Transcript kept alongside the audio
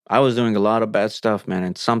I was doing a lot of bad stuff, man,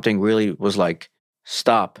 and something really was like,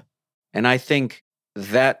 stop. And I think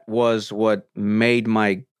that was what made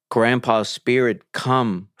my grandpa's spirit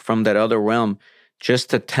come from that other realm just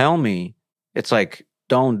to tell me, it's like,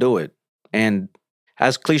 don't do it. And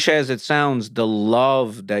as cliche as it sounds, the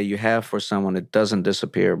love that you have for someone, it doesn't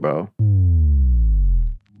disappear, bro.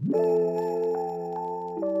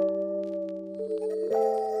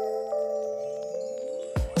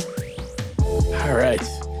 All right.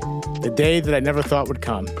 The day that I never thought would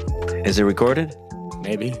come. Is it recorded?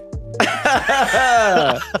 Maybe.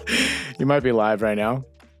 You might be live right now.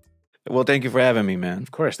 Well, thank you for having me, man. Of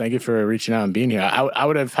course. Thank you for reaching out and being here. I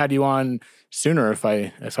would have had you on sooner if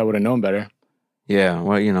I would have known better. Yeah,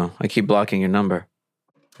 well, I keep blocking your number.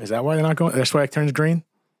 Is that why they're not going? That's why it turns green?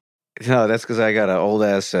 No, that's because I got an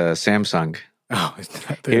old-ass Samsung. Oh,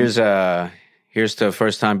 Here's the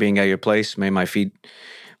first time being at your place. May my feet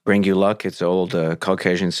bring you luck. It's an old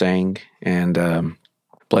Caucasian saying. And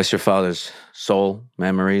bless your father's soul,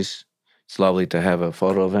 memories. It's lovely to have a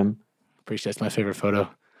photo of him. Appreciate it's my favorite photo.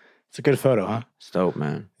 It's a good photo, huh? It's dope,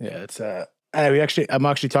 man. Yeah, it's I'm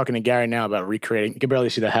actually talking to Gary now about recreating. You can barely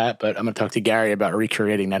see the hat, but I'm going to talk to Gary about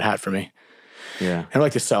recreating that hat for me. Yeah. I'd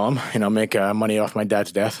like to sell them, make money off my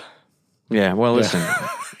dad's death. Yeah, well, listen,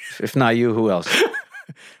 if not you, who else?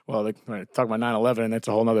 Well, when I talk about 9/11, that's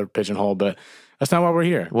a whole nother pigeonhole, but that's not why we're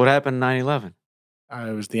here. What happened 9/11?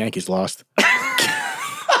 It was the Yankees lost.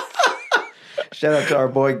 Shout out to our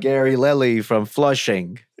boy Gary Lely from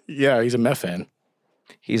Flushing. Yeah, he's a meth fan.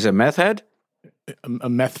 He's a meth head? A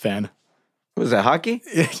meth fan. Was that hockey?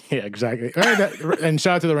 Yeah, exactly. And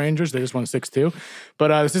shout out to the Rangers. They just won 6-2.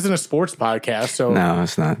 But this isn't a sports podcast, so... No,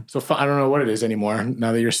 it's not. So I don't know what it is anymore,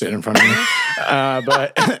 now that you're sitting in front of me.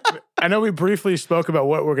 But I know we briefly spoke about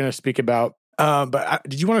what we're going to speak about. But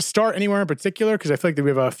did you want to start anywhere in particular? Because I feel like we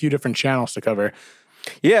have a few different channels to cover.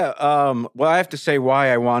 Yeah, well, I have to say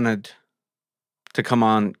why I wanted to come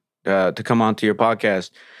on to your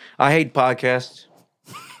podcast. I hate podcasts.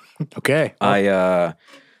 Okay. I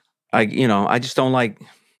just don't like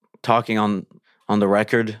talking on the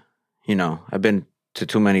record. I've been to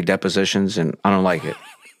too many depositions and I don't like it.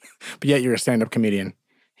 But yet you're a stand-up comedian.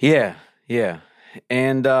 Yeah.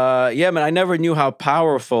 And man, I never knew how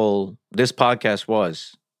powerful this podcast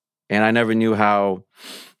was. And I never knew how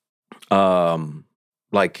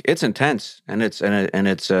it's intense and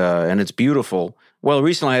it's beautiful. Well,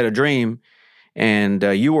 recently I had a dream and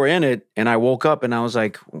you were in it, and I woke up and I was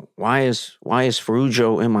like, why is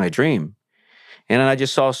Ferruggio in my dream? And then I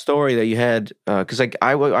just saw a story that you had, because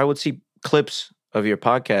I would see clips of your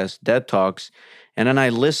podcast, Dead Talks, and then I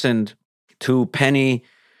listened to Penny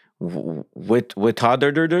with Penny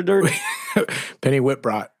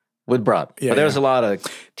Whitbrot. Yeah, but there's a lot of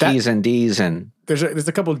T's and D's and... There's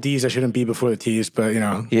a couple of D's that shouldn't be before the T's, but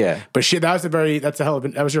Yeah. But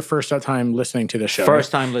that was your first time listening to the show.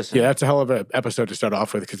 First time listening. Yeah, that's a hell of an episode to start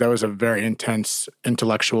off with because that was a very intense,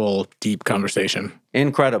 intellectual, deep conversation.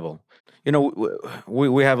 Incredible.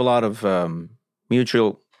 We have a lot of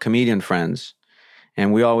mutual comedian friends,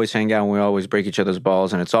 and we always hang out and we always break each other's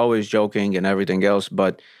balls, and it's always joking and everything else.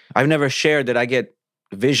 But I've never shared that I get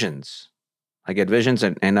visions.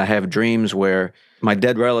 And I have dreams where my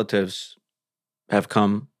dead relatives have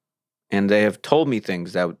come and they have told me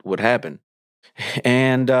things that would happen.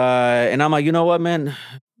 And I'm like, you know what, man?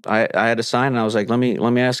 I had a sign and I was like, let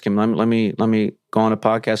me ask him. Let me go on a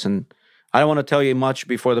podcast. And I don't want to tell you much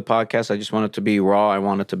before the podcast. I just want it to be raw. I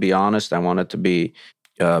want it to be honest. I want it to be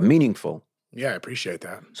meaningful. Yeah, I appreciate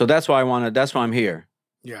that. So that's why I'm here.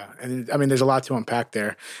 Yeah. And I mean, there's a lot to unpack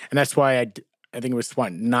there. And that's why I think it was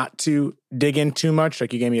smart not to dig in too much.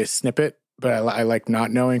 Like you gave me a snippet, but I like not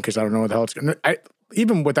knowing because I don't know where the hell it's going to...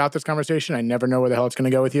 Even without this conversation, I never know where the hell it's going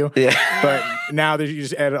to go with you. Yeah. But now that you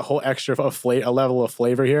just add a whole extra a level of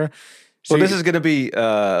flavor here. So this is going to be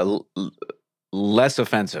less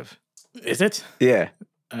offensive. Is it? Yeah.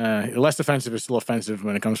 Less offensive is still offensive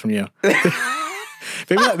when it comes from you.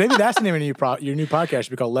 Maybe that's the name of your new podcast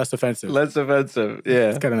should be called Less Offensive. Less Offensive, yeah.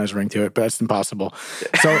 It's got a nice ring to it, but that's impossible.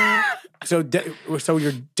 So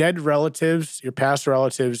your dead relatives, your past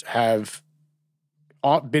relatives have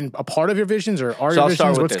been a part of your visions or are your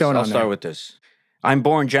visions? What's going on there? I'll start with this. I'm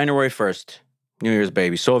born January 1st, New Year's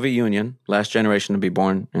baby. Soviet Union, last generation to be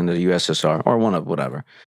born in the USSR, or one of whatever.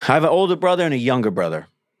 I have an older brother and a younger brother.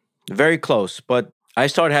 Very close, but I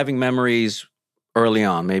started having memories early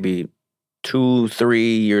on, maybe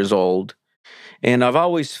 2-3 years old. And I've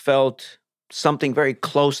always felt something very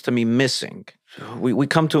close to me missing. We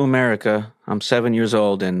come to America. I'm 7 years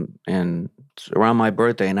old, and it's around my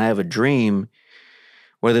birthday, and I have a dream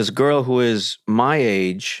where this girl who is my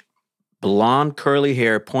age blonde, curly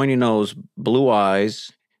hair, pointy nose, blue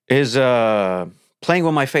eyes, is playing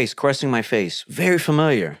with my face, caressing my face. Very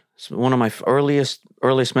familiar. It's one of my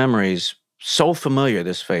earliest memories. So familiar,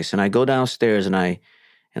 this face. And I go downstairs and I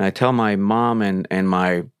tell my mom and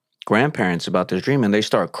my grandparents about this dream, and they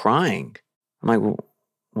start crying. I'm like, well,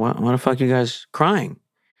 why the fuck are you guys crying?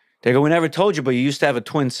 They go, we never told you, but you used to have a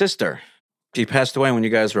twin sister. She passed away when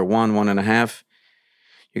you guys were 1.5.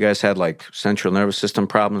 You guys had like central nervous system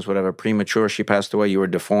problems, whatever, premature. She passed away. You were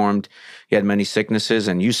deformed. You had many sicknesses,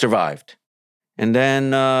 and you survived. And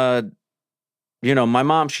then, my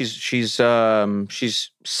mom, she's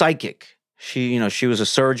psychic. She was a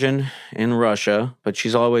surgeon in Russia, but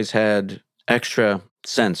she's always had extra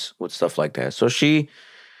sense with stuff like that. So she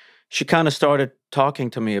kind of started talking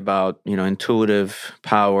to me about, intuitive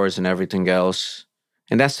powers and everything else.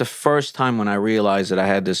 And that's the first time when I realized that I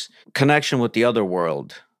had this connection with the other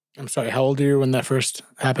world. I'm sorry, how old are you when that first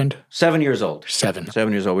happened? 7 years old. 7.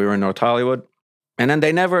 7 years old. We were in North Hollywood. And then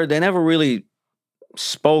they never really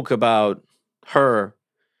spoke about her,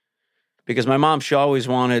 because my mom, she always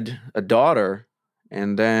wanted a daughter.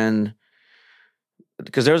 And then,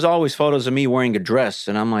 because there's always photos of me wearing a dress.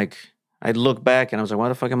 And I'm like, I'd look back and I was like, why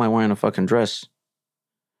the fuck am I wearing a fucking dress?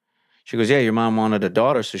 She goes, yeah, your mom wanted a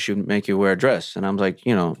daughter, so she'd make you wear a dress. And I'm like,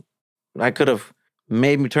 I could have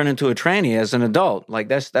made me turn into a tranny as an adult. Like,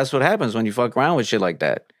 that's what happens when you fuck around with shit like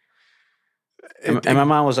that. And my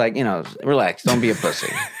mom was like, relax, don't be a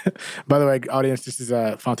pussy. By the way, audience, this is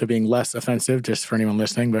Fanto being less offensive, just for anyone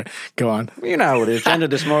listening, but go on. You know how it is, gender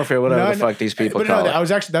dysmorphia, whatever fuck these people call it. I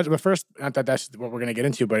was actually, that's the first, not that that's what we're going to get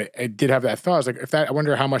into, but it did have that thought. I was like, I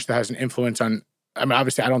wonder how much that has an influence on, I mean,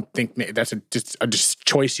 obviously, I don't think that's just a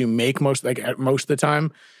choice you make most of the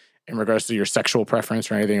time in regards to your sexual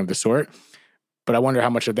preference or anything of the sort. But I wonder how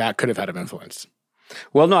much of that could have had an influence.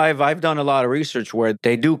 Well, no, I've done a lot of research where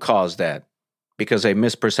they do cause that, because a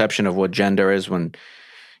misperception of what gender is when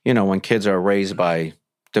kids are raised by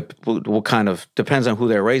what kind of, depends on who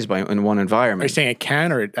they're raised by in one environment. Are you saying it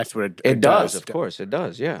can, or that's what it does? Of course, it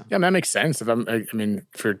does. Yeah. Yeah, that makes sense. If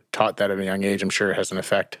you're taught that at a young age, I'm sure it has an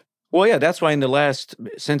effect. Well, yeah, that's why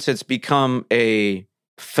since it's become a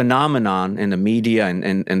phenomenon in the media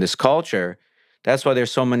and this culture, that's why there's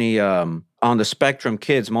so many on the spectrum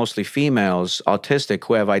kids, mostly females, autistic,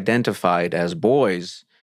 who have identified as boys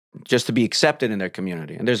just to be accepted in their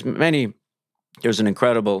community. And there's an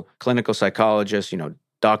incredible clinical psychologist,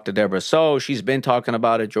 Dr. Deborah So, she's been talking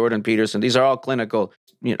about it, Jordan Peterson. These are all clinical.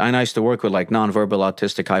 I used to work with like nonverbal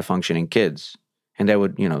autistic high functioning kids, and they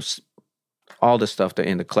would, all the stuff that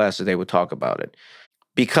in the classes, they would talk about it.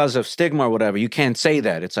 Because of stigma or whatever, you can't say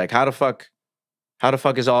that. It's like, how the fuck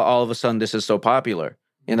is all of a sudden this is so popular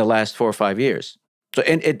in the last 4 or 5 years? So,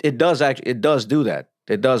 and it does do that.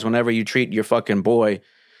 It does whenever you treat your fucking boy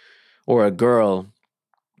or a girl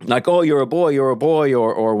like, oh, you're a boy,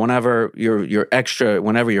 or whenever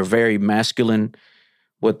whenever you're very masculine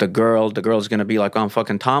with the girl's gonna be like, oh, I'm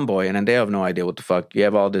fucking tomboy, and then they have no idea what the fuck. You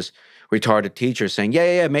have all this retarded teachers saying,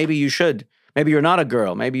 yeah, maybe you should. Maybe you're not a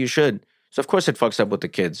girl. Maybe you should. So of course it fucks up with the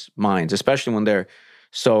kids' minds, especially when they're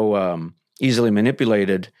so easily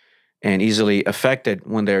manipulated and easily affected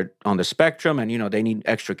when they're on the spectrum, and they need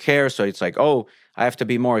extra care. So it's like, oh, I have to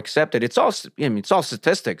be more accepted. It's all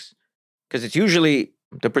statistics, because it's usually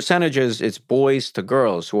the percentages. It's boys to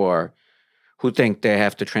girls who think they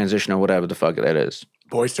have to transition or whatever the fuck that is.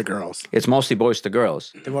 Boys to girls. It's mostly boys to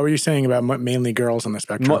girls. Then what were you saying about mainly girls on the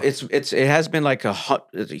spectrum? It has been like a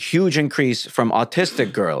huge increase from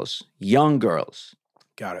autistic girls, young girls.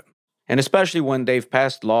 Got it. And especially when they've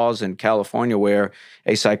passed laws in California where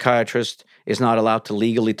a psychiatrist is not allowed to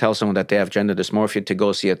legally tell someone that they have gender dysmorphia to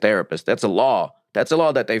go see a therapist. That's a law. That's a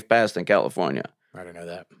law that they've passed in California. I didn't know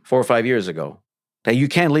that. 4 or 5 years ago. That you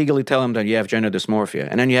can't legally tell them that you have gender dysmorphia.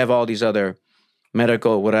 And then you have all these other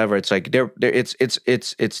medical whatever. It's like they're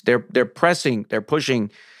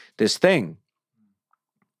pushing this thing.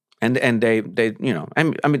 And they I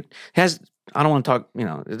mean I don't want to talk,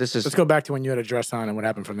 this is. Let's go back to when you had a dress on and what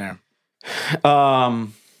happened from there.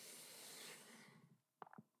 Kind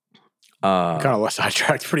of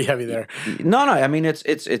sidetracked, pretty heavy there. No. I mean, it's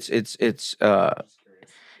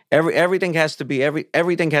everything has to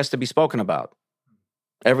be spoken about.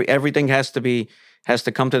 Everything has to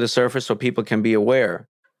come to the surface so people can be aware.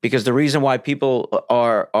 Because the reason why people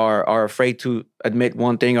are afraid to admit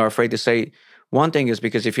one thing or afraid to say one thing is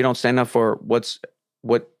because if you don't stand up for what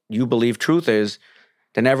you believe truth is,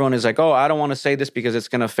 then everyone is like, oh, I don't want to say this because it's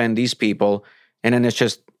going to offend these people. And then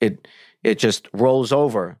it just rolls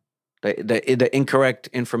over The incorrect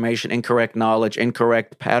information, incorrect knowledge,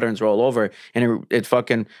 incorrect patterns roll over, and it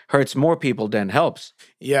fucking hurts more people than helps.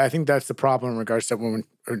 Yeah, I think that's the problem in regards to when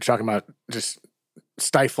we're talking about just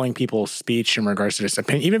stifling people's speech in regards to this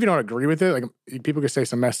opinion. Even if you don't agree with it, like people could say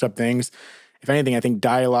some messed up things. If anything, I think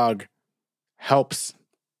dialogue helps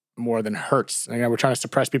more than hurts. Again, we're trying to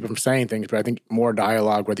suppress people from saying things, but I think more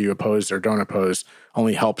dialogue, whether you oppose or don't oppose,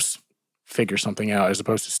 only helps figure something out as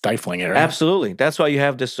opposed to stifling it. Right? Absolutely. That's why you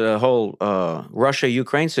have this whole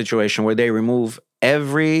Russia-Ukraine situation where they remove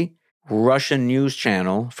every Russian news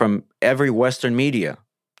channel from every Western media.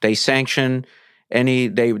 They sanction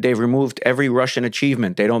they've removed every Russian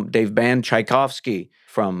achievement. They've banned Tchaikovsky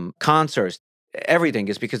from concerts. Everything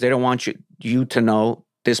is because they don't want you to know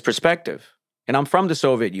this perspective. And I'm from the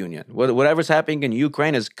Soviet Union. Whatever's happening in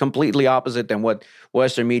Ukraine is completely opposite than what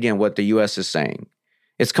Western media and what the US is saying.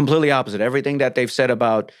 It's completely opposite. Everything that they've said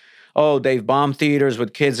about, they've bombed theaters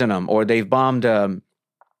with kids in them, or they've bombed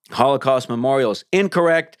Holocaust memorials.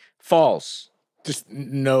 Incorrect, false. Just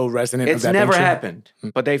no resonant. It's never happened.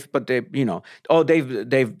 But they've blown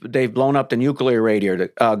up the nuclear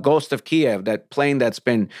radiator, the Ghost of Kiev, that plane that's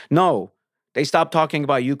been. No, they stopped talking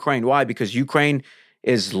about Ukraine. Why? Because Ukraine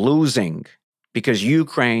is losing. Because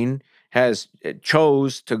Ukraine has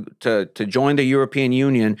chose to join the European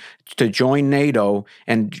Union, to join NATO,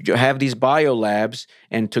 and have these biolabs,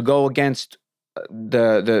 and to go against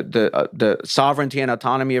the sovereignty and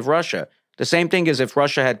autonomy of Russia. The same thing as if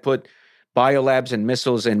Russia had put biolabs and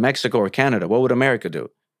missiles in Mexico or Canada. What would America do?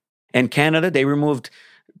 In Canada, they removed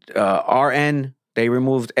RN. They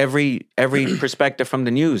removed every perspective from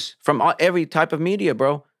the news, from every type of media,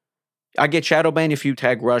 bro. I get shadow banned if you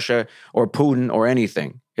tag Russia or Putin or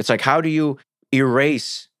anything. It's like, how do you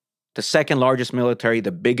erase the second largest military,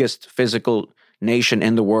 the biggest physical nation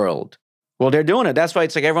in the world? Well, they're doing it. That's why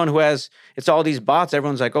it's like everyone it's all these bots.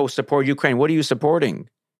 Everyone's like, support Ukraine. What are you supporting?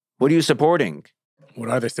 What are you supporting? What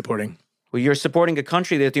are they supporting? Well, you're supporting a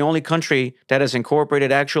country that's the only country that has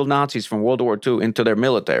incorporated actual Nazis from World War II into their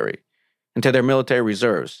military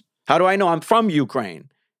reserves. How do I know? I'm from Ukraine.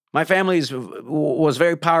 My family was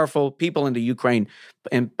very powerful people in the Ukraine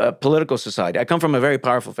political society. I come from a very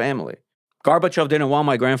powerful family. Gorbachev didn't want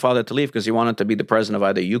my grandfather to leave because he wanted to be the president of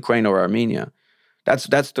either Ukraine or Armenia. That's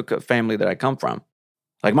the family that I come from.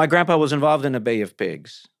 Like, my grandpa was involved in the Bay of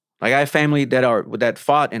Pigs. Like, I have family that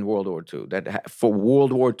fought in World War II, for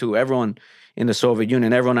World War II. Everyone in the Soviet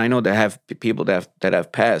Union, everyone I know that have people that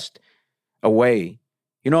have passed away.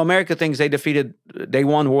 America thinks they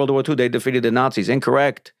won World War II. They defeated the Nazis.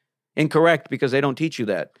 Incorrect, because they don't teach you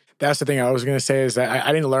that. That's the thing I was going to say, is that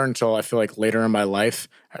I didn't learn until I feel like later in my life,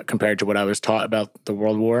 compared to what I was taught about the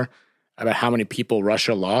World War, about how many people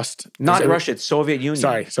Russia lost. Not Russia, it's Soviet Union.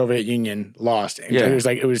 Sorry, Soviet Union lost. Yeah.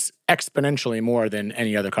 It was exponentially more than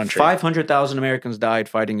any other country. 500,000 Americans died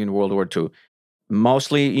fighting in World War II.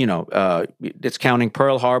 Mostly, it's counting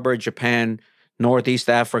Pearl Harbor, Japan, Northeast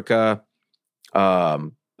Africa,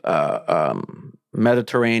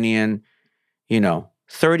 Mediterranean,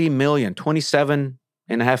 30 million,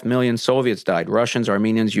 27.5 million Soviets died. Russians,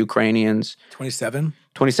 Armenians, Ukrainians. 27?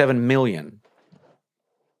 27 million.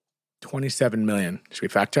 27 million. Should we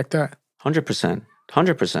fact check that? 100%.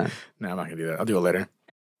 No, I'm not going to do that. I'll do it later.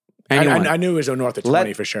 Anyone, I knew it was north of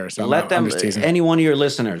 20 for sure. So I'm just teasing. Any one of your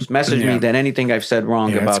listeners message me that anything I've said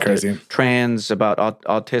wrong about the trans, about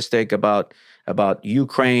autistic, about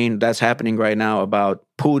Ukraine, that's happening right now, about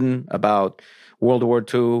Putin, about World War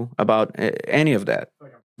II, about any of that.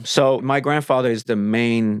 So my grandfather is the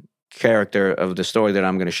main character of the story that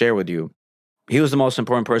I'm going to share with you. He was the most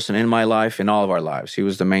important person in my life, in all of our lives. He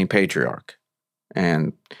was the main patriarch.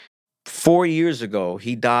 And 4 years ago,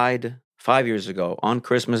 he died 5 years ago on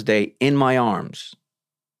Christmas Day in my arms.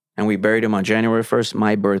 And we buried him on January 1st,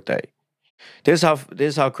 my birthday. This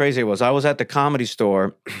is how crazy it was. I was at the Comedy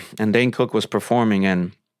Store and Dane Cook was performing,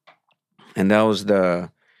 and that was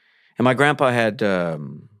and my grandpa had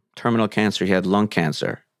terminal cancer. He had lung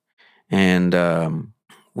cancer. And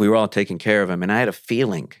we were all taking care of him. And I had a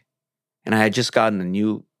feeling. And I had just gotten a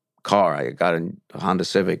new car. I got a Honda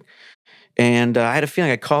Civic. And I had a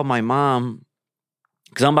feeling. I called my mom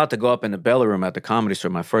because I'm about to go up in the belly room at the Comedy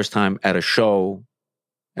Store, my first time at a show,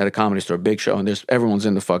 at a Comedy Store, big show. And everyone's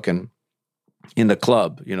in the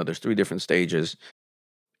club. There's 3 different stages.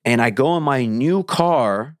 And I go in my new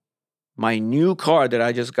car that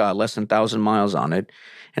I just got, less than 1,000 miles on it,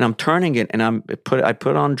 and I'm turning it, and I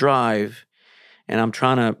put on drive, and I'm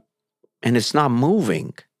trying to, and it's not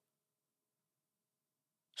moving.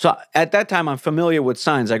 So at that time, I'm familiar with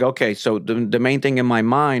signs. Like, okay, so the main thing in my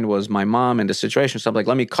mind was my mom and the situation. So I'm like,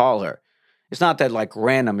 let me call her. It's not that like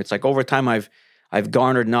random. It's like over time, I've I've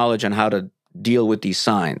garnered knowledge on how to deal with these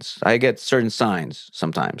signs. I get certain signs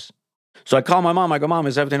sometimes. So I call my mom. I go, Mom,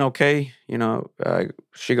 is everything okay?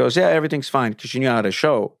 She goes, yeah, everything's fine, because she knew how to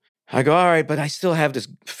show. I go, all right, but I still have this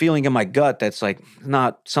feeling in my gut that's like,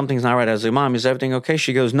 something's not right. I was like, Mom, is everything okay?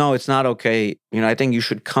 She goes, no, it's not okay. I think you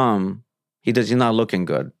should come. He's not looking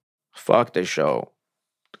good. Fuck this show.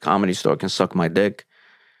 The Comedy Store can suck my dick.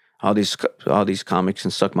 All these comics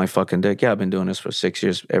can suck my fucking dick. Yeah, I've been doing this for 6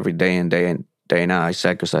 years, every day and day and day now. I've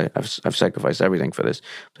sacrificed everything for this.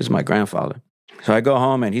 This is my grandfather. So I go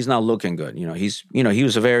home and he's not looking good. He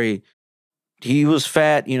was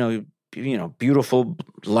fat, beautiful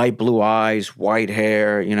light blue eyes, white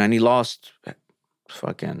hair, and he lost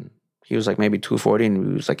he was like maybe 240 and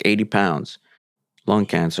he was like 80 pounds, lung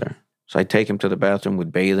cancer. So I take him to the bathroom,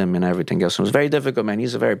 would bathe him and everything else. It was very difficult, man.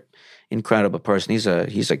 He's a very incredible person. He's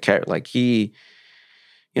a character. Like he's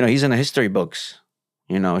in the history books.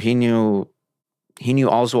 He knew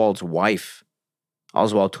Oswald's wife.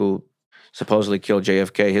 Oswald, who supposedly killed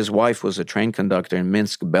JFK. His wife was a train conductor in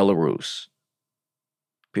Minsk, Belarus.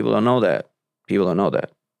 People don't know that.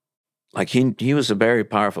 Like he was a very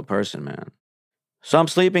powerful person, man. So I'm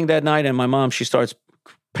sleeping that night, and my mom, she starts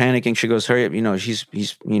panicking. She goes, "Hurry up!"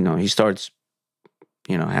 He starts,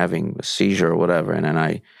 having a seizure or whatever. And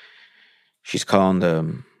then she's calling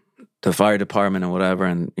the fire department or whatever.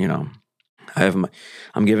 And I'm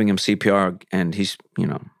giving him CPR, and he's,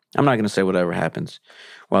 I'm not gonna say whatever happens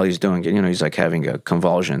while he's doing it. He's like having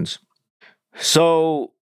convulsions.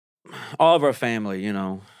 So all of our family,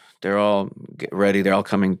 they're all ready. They're all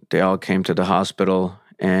coming. They all came to the hospital,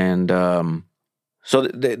 and so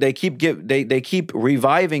they keep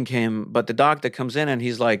reviving him. But the doctor comes in and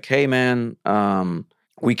he's like, "Hey, man,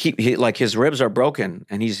 his ribs are broken,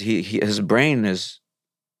 and his brain is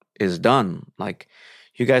done. Like,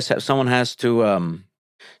 you guys have someone has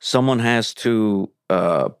to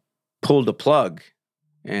pull the plug,"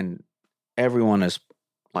 and everyone is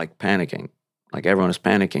like panicking.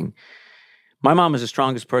 My mom is the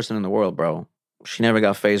strongest person in the world, bro. She never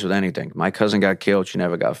got fazed with anything. My cousin got killed. She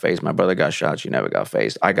never got fazed. My brother got shot. She never got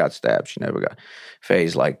fazed. I got stabbed. She never got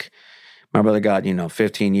fazed. Like, my brother got,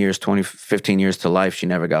 15 years to life. She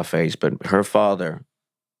never got fazed. But her father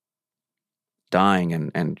dying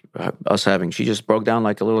and us having, she just broke down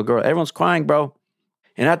like a little girl. Everyone's crying, bro.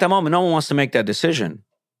 And at that moment, no one wants to make that decision.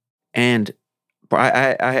 And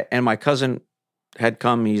and my cousin had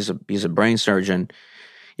come. He's a brain surgeon.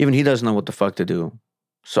 Even he doesn't know what the fuck to do.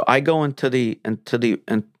 So I go into the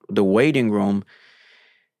waiting room,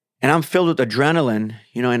 and I'm filled with adrenaline,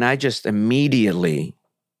 and I just immediately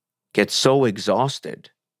get so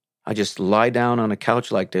exhausted. I just lie down on a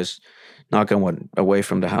couch like this, not away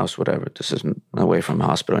from the house, whatever. This isn't away from the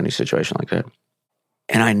hospital, any situation like that.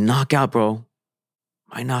 And I knock out, bro.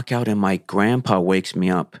 I knock out, and my grandpa wakes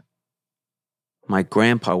me up.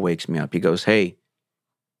 He goes, "Hey,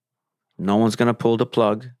 no one's going to pull the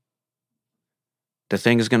plug. The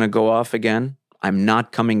thing is going to go off again. I'm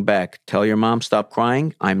not coming back. Tell your mom, stop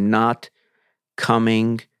crying. I'm not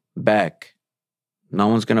coming back. No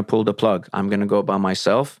one's going to pull the plug. I'm going to go by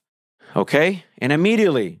myself." Okay? And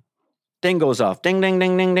immediately, thing goes off. Ding, ding,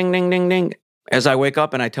 ding, ding, ding, ding, ding, ding. As I wake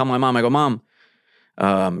up and I tell my mom, I go, "Mom,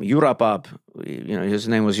 Yura Pop," his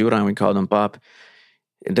name was Yura and we called him Pop.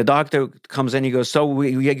 The doctor comes in, he goes, "So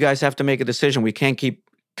you guys have to make a decision. We can't keep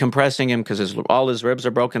compressing him because all his ribs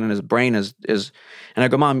are broken and his brain is." And I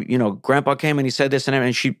go, "Mom, Grandpa came and he said this and everything."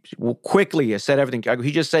 And she quickly said everything.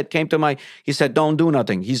 He just he said, "Don't do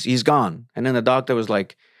nothing. He's gone." And then the doctor was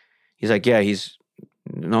like, "Yeah, he's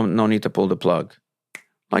no need to pull the plug,"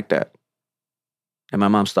 like that. And my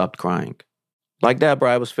mom stopped crying. Like that, bro.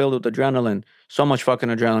 I was filled with adrenaline. So much fucking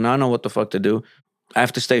adrenaline. I don't know what the fuck to do. I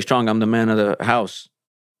have to stay strong. I'm the man of the house.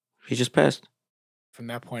 He just passed. From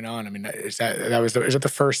that point on, I mean, is that the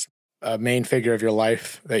first main figure of your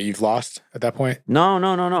life that you've lost at that point? No.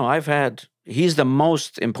 He's the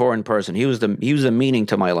most important person. He was the meaning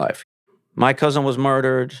to my life. My cousin was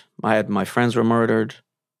murdered. My friends were murdered.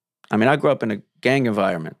 I mean, I grew up in a gang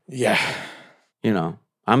environment. Yeah.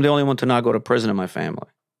 I'm the only one to not go to prison in my family.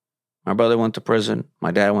 My brother went to prison.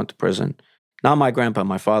 My dad went to prison. Not my grandpa,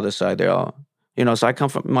 my father's side, they're all, so I come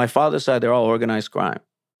from my father's side, they're all organized crime.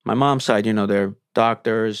 My mom's side, they're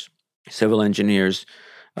doctors, civil engineers,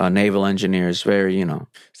 naval engineers, very,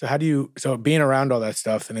 So being around all that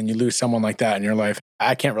stuff and then you lose someone like that in your life,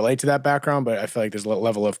 I can't relate to that background, but I feel like there's a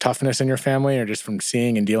level of toughness in your family or just from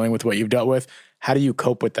seeing and dealing with what you've dealt with. How do you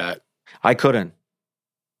cope with that? I couldn't.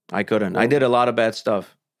 I did a lot of bad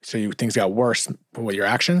stuff. So things got worse with your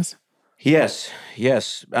actions? Yes.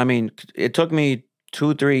 I mean, it took me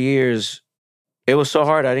 2-3 years It was so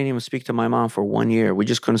hard. I didn't even speak to my mom for 1 year. We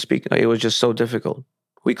just couldn't speak. It was just so difficult.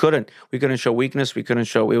 We couldn't. We couldn't show weakness. We couldn't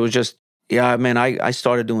show. It was just, yeah, man. I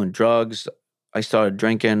started doing drugs. I started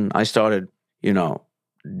drinking. I started, you know,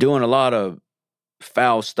 doing a lot of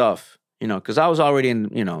foul stuff. Because I was already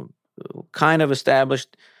in, kind of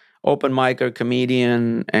established open micer,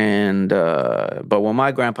 comedian, and but when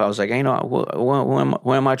my grandpa was like, hey,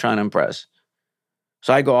 who am I trying to impress?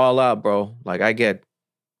 So I go all out, bro. Like I get,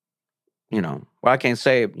 well, I can't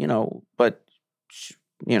say, but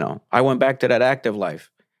I went back to that active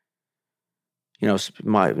life.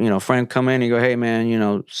 My friend come in and go, hey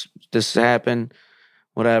man, this happened,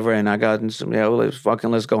 whatever, and I got some, yeah, well,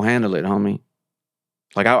 let's go handle it, homie.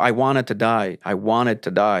 Like I wanted to die. I wanted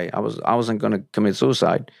to die. I wasn't gonna commit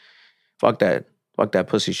suicide. Fuck that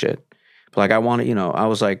pussy shit. But like I wanted, I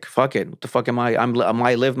was like, fuck it. What the fuck am I?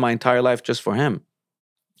 I lived my entire life just for him.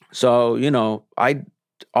 So I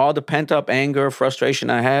all the pent up anger, frustration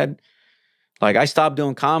I had. Like I stopped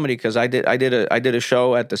doing comedy because I did a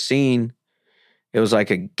show at the Scene. It was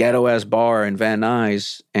like a ghetto ass bar in Van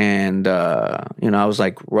Nuys, and I was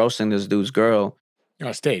like roasting this dude's girl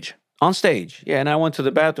On stage. on stage. Yeah, and I went to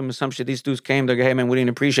the bathroom and some shit. These dudes came. They go, hey man, we didn't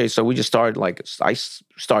appreciate it. So we just started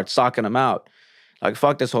start socking them out. Like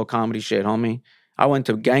fuck this whole comedy shit, homie. I went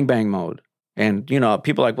to gangbang mode, and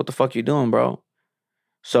people like, what the fuck you doing, bro?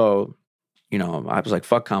 So I was like,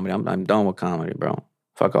 fuck comedy. I'm done with comedy, bro.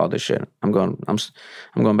 Fuck all this shit. I'm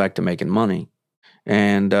going back to making money.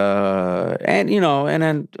 And and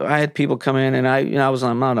then I had people come in, and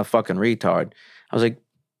I'm not a fucking retard. I was like,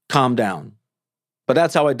 calm down. But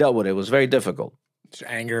that's how I dealt with it. It was very difficult. Just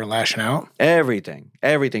anger and lashing out. Everything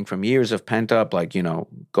from years of pent up, like,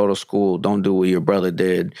 go to school, don't do what your brother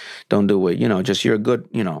did, don't do what, just you're good,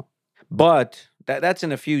 But that's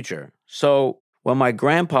in the future. So when my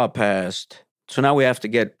grandpa passed, so now we have to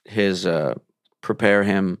get his, prepare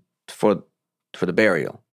him for the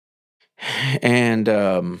burial. And,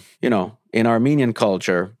 in Armenian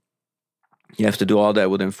culture, you have to do all that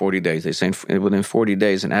within 40 days. They say within 40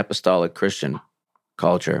 days in apostolic Christian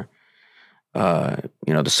culture, the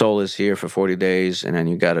soul is here for 40 days, and then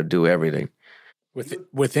you got to do everything.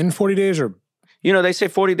 Within 40 days or? They say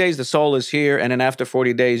 40 days, the soul is here, and then after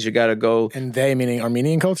 40 days, you got to go. And they, meaning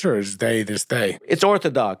Armenian culture, or is they? It's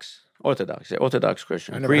Orthodox. Orthodox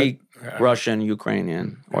Christian. Greek, Russian,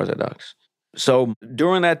 Ukrainian, Orthodox. So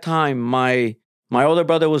during that time, my older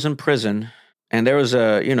brother was in prison, and there was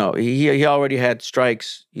he already had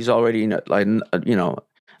strikes. He's already,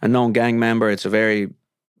 a known gang member. It's a very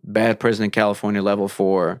bad prison in California, level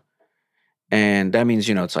 4. And that means,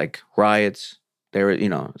 it's like riots.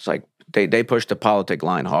 It's like they push the politic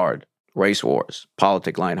line hard. Race wars,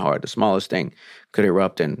 politic line hard. The smallest thing could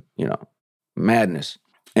erupt in, madness.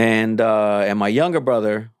 And my younger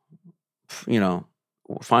brother,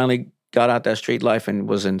 finally got out that street life and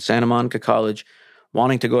was in Santa Monica College,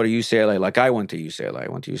 wanting to go to UCLA. Like I went to UCLA. I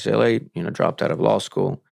went to UCLA, dropped out of law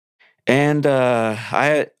school. And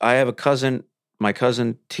I have a cousin, my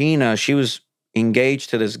cousin Tina. She was engaged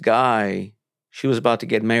to this guy. She was about to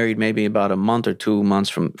get married maybe about a month or 2 months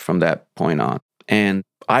from that point on. And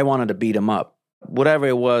I wanted to beat him up. Whatever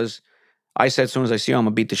it was, I said, as soon as I see you, I'm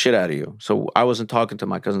going to beat the shit out of you. So I wasn't talking to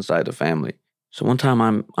my cousin's side of the family. So one time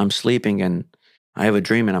I'm sleeping and I have a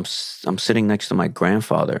dream, and I'm sitting next to my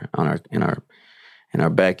grandfather in our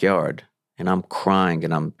backyard, and I'm crying,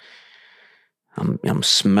 and I'm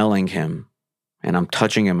smelling him, and I'm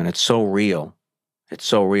touching him, and it's so real. It's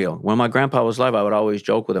so real. When my grandpa was alive, I would always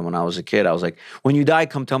joke with him when I was a kid. I was like, when you die,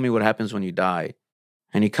 come tell me what happens when you die.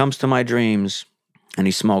 And he comes to my dreams, and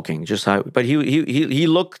he's smoking, but he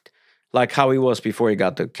looked like how he was before he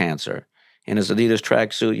got the cancer. In his Adidas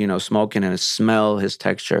tracksuit, smoking, and his smell, his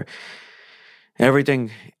texture. Everything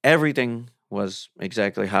was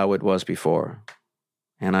exactly how it was before.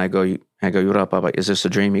 And I go, Yura, Papa, is this a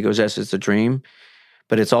dream? He goes, yes, it's a dream,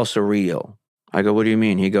 but it's also real. I go, what do you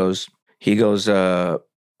mean? He goes,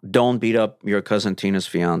 don't beat up your cousin Tina's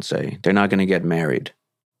fiance. They're not going to get married.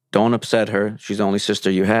 Don't upset her. She's the only sister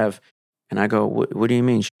you have. And I go, what do you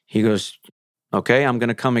mean? He goes, okay, I'm going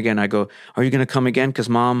to come again. I go, are you going to come again? Because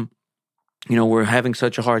Mom, we're having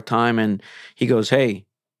such a hard time. And he goes, hey,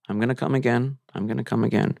 I'm going to come again. I'm going to come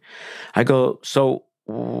again. I go, so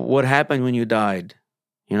what happened when you died?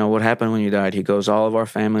 What happened when you died? He goes, all of our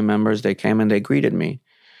family members, they came and they greeted me.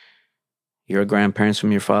 Your grandparents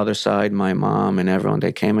from your father's side, my mom and everyone,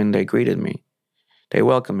 they came and they greeted me. They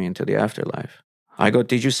welcomed me into the afterlife. I go,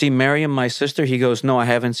 did you see Miriam, my sister? He goes, no, I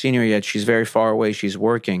haven't seen her yet. She's very far away. She's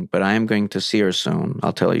working, but I am going to see her soon.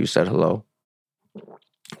 I'll tell her you said hello.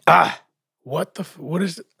 What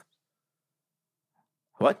is it?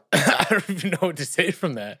 What? I don't even know what to say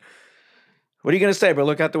from that. What are you going to say, bro?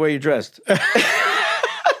 Look at the way you dressed.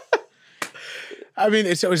 I mean,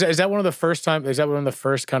 is that one of the first time? Is that one of the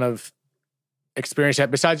first kind of experience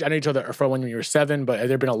that besides I know you told that for when you were 7, but have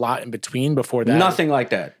there been a lot in between before that? Nothing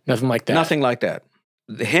like that. Nothing like that. Nothing like that.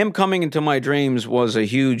 Him coming into my dreams was a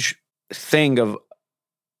huge thing of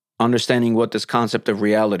understanding what this concept of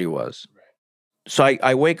reality was. So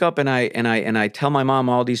I wake up and I tell my mom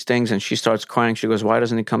all these things, and she starts crying. She goes, "Why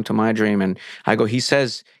doesn't he come to my dream?" And I go, he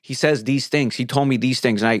says these things. He told me these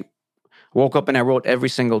things. And I woke up and I wrote every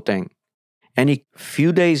single thing. And a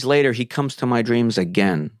few days later, he comes to my dreams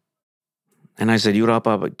again. And I said,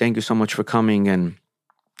 Yurapa, thank you so much for coming. And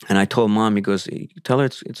I told mom, he goes, tell her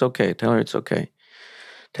it's okay. Tell her it's okay.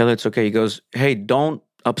 Tell her it's okay. He goes, hey, don't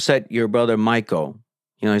upset your brother Michael.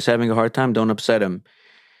 You know, he's having a hard time. Don't upset him.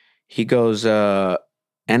 He goes, and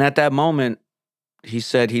at that moment, he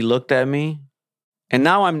said he looked at me, and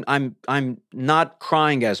now I'm not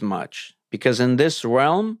crying as much because in this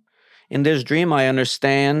realm, in this dream, I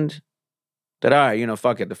understand that all right,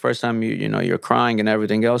 fuck it. The first time you're crying and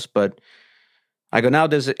everything else, but I go now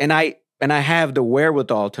and I have the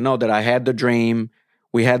wherewithal to know that I had the dream.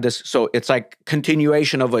 We had this, so it's like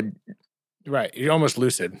continuation of a. Right, you're almost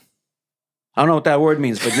lucid. I don't know what that word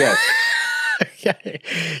means, but yes. Yeah.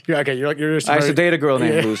 You're just I used to date a girl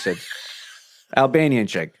named Lucid. Albanian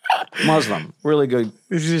chick. Muslim. Really good.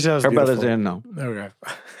 Her brothers didn't know. Okay.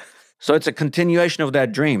 So it's a continuation of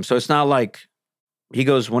that dream. So it's not like, he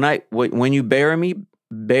goes, when you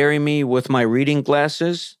bury me with my reading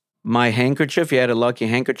glasses, my handkerchief, he had a lucky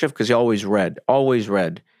handkerchief because he always read,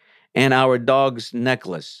 and our dog's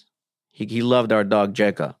necklace. He loved our dog,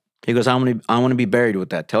 Jekka. He goes, I want to be buried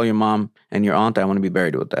with that. Tell your mom and your aunt I want to be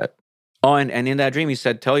buried with that. Oh, and in that dream, he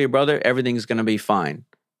said, tell your brother everything's going to be fine.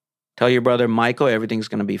 Tell your brother, Michael, everything's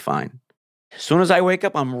going to be fine. As soon as I wake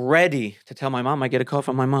up, I'm ready to tell my mom. I get a call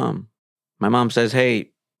from my mom. My mom says,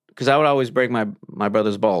 hey, because I would always break my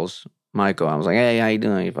brother's balls, Michael. I was like, hey, how you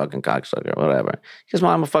doing, you fucking cocksucker, whatever. He goes,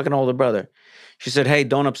 Mom, I'm a fucking older brother. She said, hey,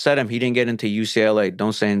 don't upset him. He didn't get into UCLA.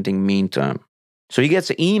 Don't say anything mean to him. So he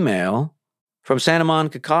gets an email from Santa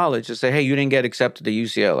Monica College to say, hey, you didn't get accepted to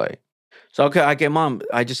UCLA. So, okay, I get Mom,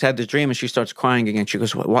 I just had this dream, and she starts crying again. She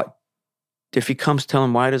goes, what? If he comes, tell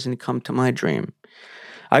him, why doesn't he come to my dream?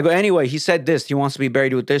 I go, anyway, he said this. He wants to be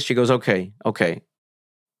buried with this. She goes, okay.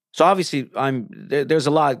 So obviously, there's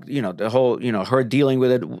a lot, the whole, her dealing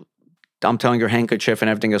with it. I'm telling her handkerchief and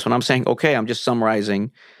everything else. When I'm saying, okay, I'm just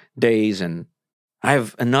summarizing days. And I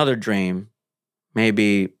have another dream,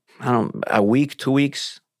 maybe, a week, 2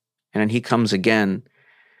 weeks. And then he comes again.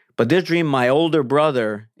 But this dream, my older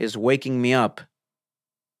brother is waking me up.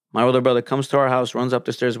 My older brother comes to our house, runs up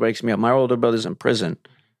the stairs, wakes me up. My older brother's in prison,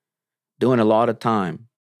 doing a lot of time.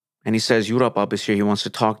 And he says, Yurap is here. He wants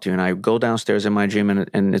to talk to you. And I go downstairs in my dream,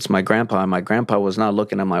 and it's my grandpa. And my grandpa was not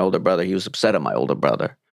looking at my older brother. He was upset at my older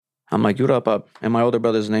brother. I'm like, Yurap. And my older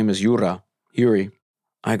brother's name is Yuri.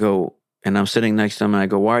 I go, and I'm sitting next to him, and I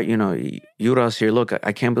go, why, Yura's here. Look,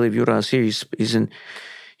 I can't believe Yura's here. He's in.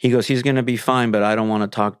 He goes, he's going to be fine, but I don't want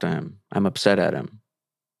to talk to him. I'm upset at him.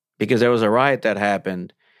 Because there was a riot that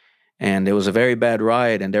happened, and it was a very bad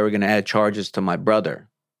riot, and they were going to add charges to my brother.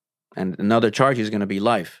 And another charge is going to be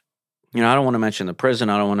life. I don't want to mention the prison.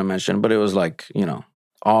 I don't want to mention, but it was like,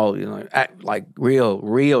 all, like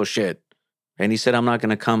real shit. And he said, I'm not going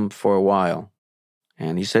to come for a while.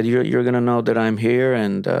 And he said, you're going to know that I'm here,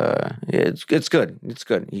 and it's good. It's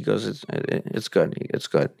good. He goes, it's good. It's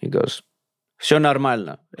good. He goes, все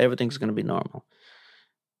нормально. Everything's going to be normal.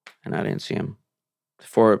 And I didn't see him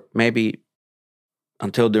for maybe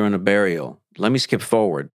until during the burial. Let me skip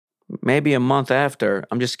forward. Maybe a month after,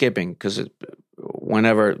 I'm just skipping because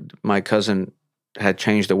whenever my cousin had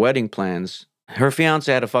changed the wedding plans, her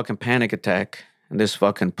fiance had a fucking panic attack, and this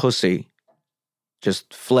fucking pussy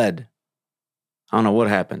just fled. I don't know what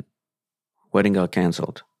happened. Wedding got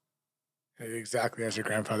canceled. Exactly as your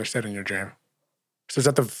grandfather said in your dream. So is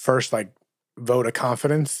that the first vote of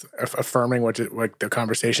confidence, affirming what the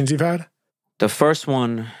conversations you've had? The first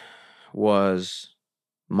one was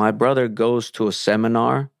my brother goes to a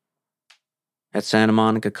seminar at Santa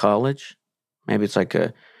Monica College. Maybe it's like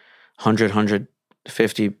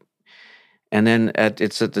 150. And then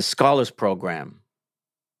it's at the Scholars Program.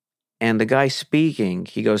 And the guy speaking,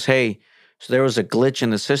 he goes, hey, so there was a glitch in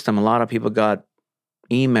the system. A lot of people got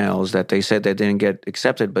emails that they said they didn't get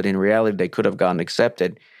accepted, but in reality, they could have gotten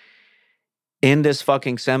accepted. In this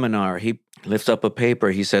fucking seminar, he lifts up a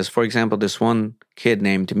paper. He says, for example, this one kid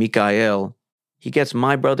named Mikael, he gets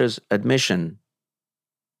my brother's admission.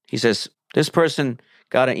 He says, this person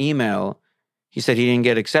got an email. He said he didn't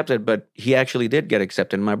get accepted, but he actually did get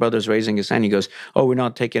accepted. My brother's raising his hand. He goes, "Oh, we're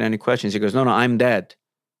not taking any questions." He goes, "No, I'm Dad."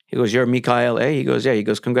 He goes, "You're Mikael A?" He goes, "Yeah." He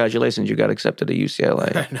goes, "Congratulations, you got accepted to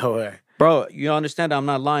UCLA." No way. Bro, you understand? I'm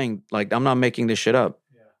not lying. Like, I'm not making this shit up.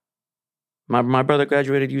 Yeah. My brother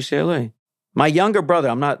graduated UCLA. My younger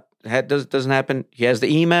brother, doesn't happen. He has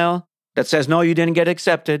the email that says, "No, you didn't get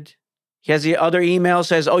accepted." He has the other email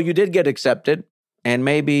says, "Oh, you did get accepted." And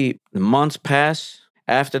maybe months pass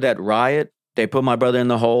after that riot. They put my brother in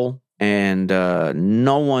the hole, and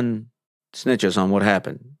no one snitches on what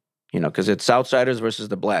happened. Because it's Southsiders versus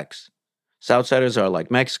the blacks. Southsiders are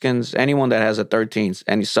like Mexicans, anyone that has a 13th,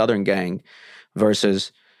 any Southern gang,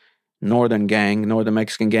 versus Northern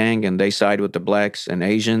Mexican gang, and they side with the blacks and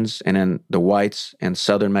Asians, and then the whites and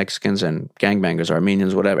Southern Mexicans and gangbangers,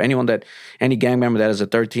 Armenians, whatever. Any gang member that has a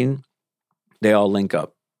 13, they all link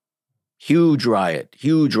up. Huge riot.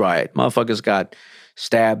 Motherfuckers got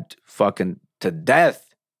stabbed fucking to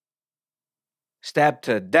death. Stabbed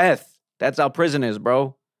to death. That's how prison is,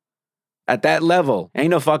 bro. At that level.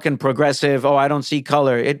 Ain't no fucking progressive, I don't see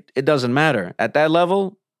color. It doesn't matter. At that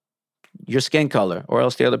level, your skin color, or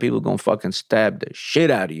else the other people gonna fucking stab the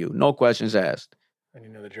shit out of you. No questions asked. I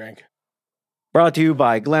need another drink. Brought to you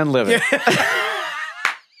by Glenlivet.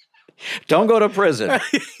 Don't go to prison.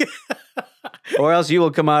 Or else you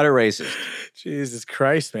will come out a racist. Jesus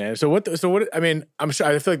Christ, man. So what, I mean, I'm sure,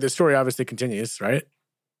 I feel like the story obviously continues, right?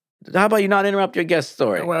 How about you not interrupt your guest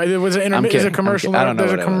story? Well, it was is a commercial. I don't know.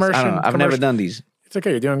 There's a commercial. I don't know. I've never done these. It's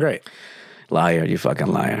okay. You're doing great. Liar, you fucking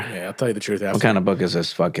liar. Yeah, I'll tell you the truth after. What kind of book is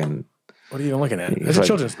this fucking... What are you even looking at? It's a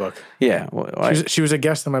children's book. Yeah. She was a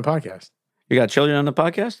guest on my podcast. You got children on the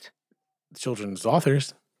podcast? Children's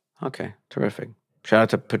authors. Okay, terrific. Shout out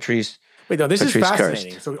to Patrice. Wait, no, this is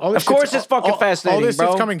fascinating. So of course it's fucking fascinating, all this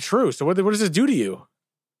bro. is coming true. So what does this do to you?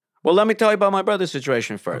 Well, let me tell you about my brother's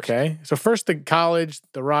situation first. Okay. So first the college,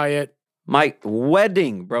 the riot. My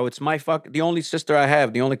wedding, bro. It's the only sister I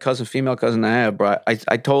have, the only female cousin I have, bro. I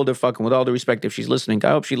told her, fucking, with all the respect, if she's listening,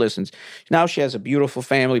 I hope she listens. Now she has a beautiful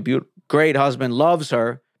family, great husband, loves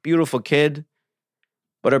her, beautiful kid.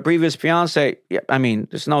 But her previous fiance,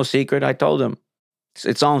 there's no secret. I told him,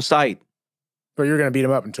 it's on site. But you're going to beat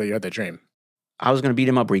him up until you had that dream. I was going to beat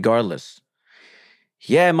him up regardless.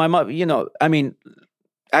 Yeah, my mother,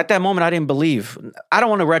 at that moment, I didn't believe. I don't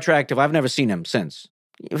want to retroactive. I've never seen him since.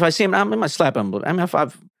 If I see him, I might slap him.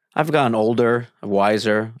 I've gotten older,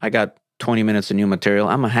 wiser. I got 20 minutes of new material.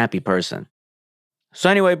 I'm a happy person. So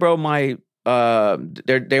anyway, bro,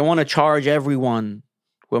 they want to charge everyone,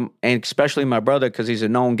 and especially my brother, because he's a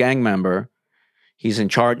known gang member. He's in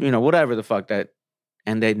charge, whatever the fuck that.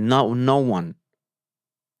 And they know no one.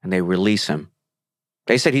 And they release him.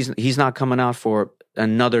 They said he's not coming out for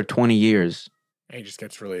another 20 years. And he just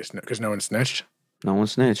gets released because no one snitched? No one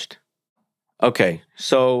snitched. Okay,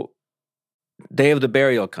 so day of the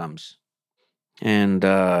burial comes. And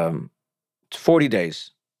it's 40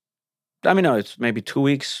 days. No, it's maybe 2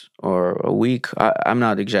 weeks or a week. I'm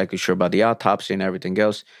not exactly sure about the autopsy and everything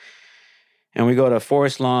else. And we go to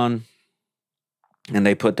Forest Lawn, and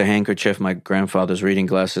they put the handkerchief, my grandfather's reading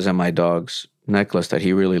glasses, and my dog's necklace that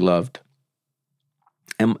he really loved.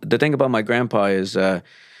 And the thing about my grandpa is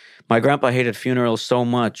my grandpa hated funerals so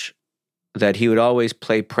much that he would always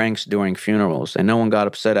play pranks during funerals, and no one got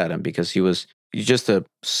upset at him because he's just a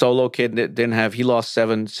solo kid that he lost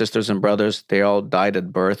 7 sisters and brothers. They all died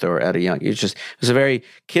at birth or at a young,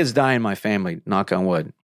 kids die in my family, knock on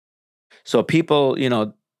wood. So people,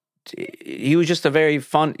 he was just a very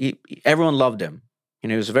fun, everyone loved him.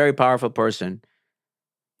 He was a very powerful person.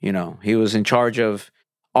 He was in charge of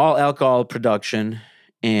all alcohol production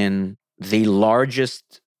in the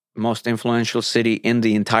largest, most influential city in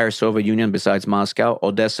the entire Soviet Union besides Moscow,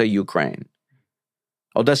 Odessa, Ukraine.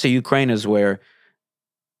 Odessa, Ukraine is where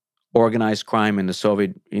organized crime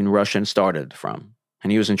in Russia started from.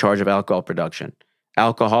 And he was in charge of alcohol production.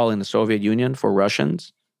 Alcohol in the Soviet Union for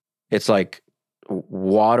Russians, it's like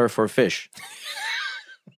water for fish.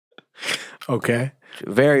 Okay.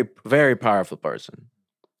 Very, very powerful person.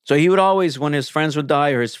 So he would always, when his friends would die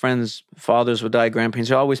or his friends' fathers would die, grandparents,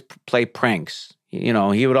 he'd always play pranks. He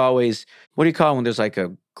would always, what do you call it when there's like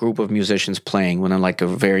a group of musicians playing when in like a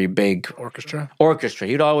very big orchestra?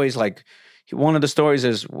 He'd always one of the stories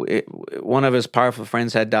is one of his powerful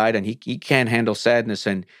friends had died and he can't handle sadness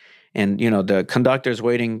and the conductor's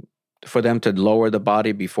waiting for them to lower the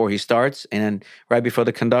body before he starts. And then right before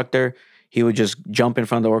the conductor, he would just jump in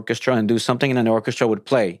front of the orchestra and do something and then the orchestra would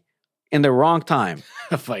play in the wrong time.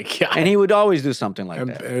 Oh my God. And he would always do something like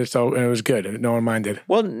that. So it was good. No one minded.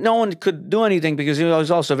 Well, no one could do anything because he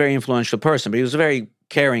was also a very influential person, but he was a very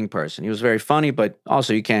caring person. He was very funny, but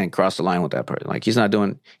also you can't cross the line with that person. Like he's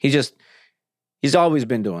always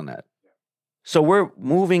been doing that. So we're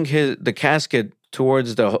moving the casket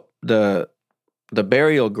towards the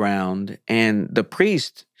burial ground, and the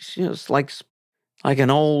priest, it's like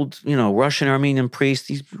an old, Russian Armenian priest.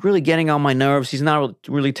 He's really getting on my nerves. He's not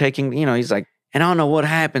really taking, he's like, and I don't know what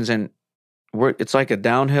happens, and it's like a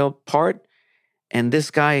downhill part. And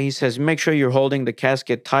this guy, he says, make sure you're holding the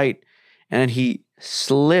casket tight. And he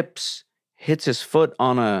slips, hits his foot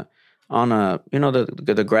on a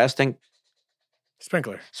the grass thing.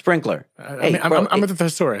 Sprinkler. Hey, I'm a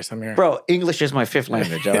thesaurus. I'm here. Bro, English is my fifth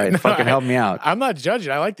language. All right, fucking help me out. I'm not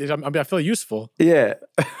judging. I like this. I feel useful. Yeah.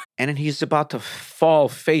 And then he's about to fall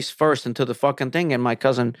face first into the fucking thing, and my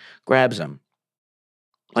cousin grabs him.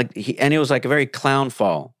 And it was like a very clown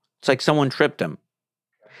fall. It's like someone tripped him.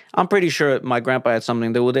 I'm pretty sure my grandpa had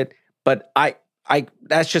something to do with it, but I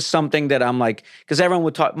that's just something that I'm like, because everyone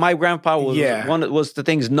would talk. My grandpa was the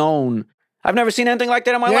things known. I've never seen anything like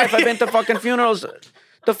that in my life. I've been to fucking funerals.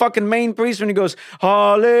 The fucking main priest, when he goes,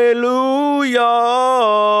 Hallelujah,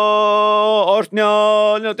 or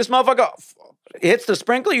no, this motherfucker hits the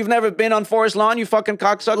sprinkler. You've never been on Forest Lawn, you fucking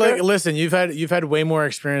cocksucker. Listen, you've had way more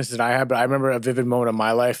experience than I have, but I remember a vivid moment of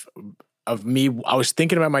my life of me. I was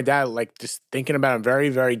thinking about my dad, like just thinking about him very,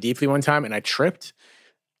 very deeply one time, and I tripped.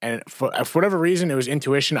 And for whatever reason, it was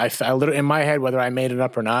intuition. I little in my head, whether I made it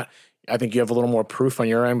up or not. I think you have a little more proof on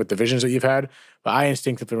your end with the visions that you've had. But I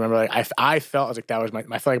instinctively remember, like I felt, I was like, that was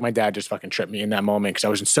I felt like my dad just fucking tripped me in that moment, because I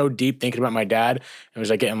was so deep thinking about my dad. It was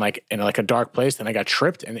like getting like in like a dark place. Then I got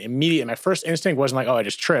tripped, and immediately my first instinct wasn't like, oh, I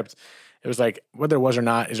just tripped. It was like, whether it was or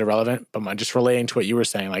not is irrelevant. But just relating to what you were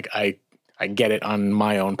saying, like I get it on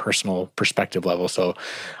my own personal perspective level. So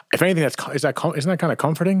if anything, isn't that kind of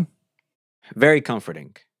comforting? Very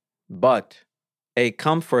comforting. But a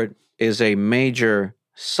comfort is a major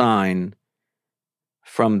sign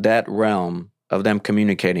from that realm of them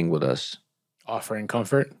communicating with us. Offering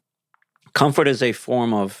comfort? Comfort is a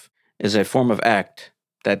form of act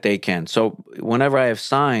that they can. So whenever I have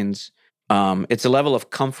signs, it's a level of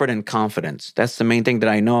comfort and confidence. That's the main thing that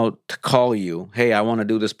I know to call you. Hey, I want to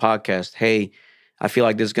do this podcast. Hey, I feel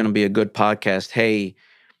like this is going to be a good podcast. Hey,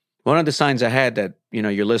 one of the signs I had that,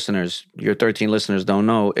 your listeners, your 13 listeners don't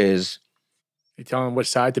know is... You tell them which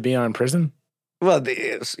side to be on in prison? Well,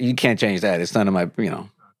 you can't change that. It's none of my,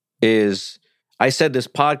 is... I said this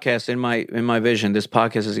podcast in my vision, this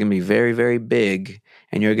podcast is going to be very, very big,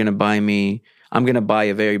 and you're going to buy me... I'm going to buy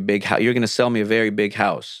a very big house. You're going to sell me a very big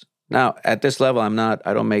house. Now, at this level, I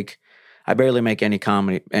barely make any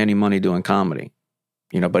money doing comedy.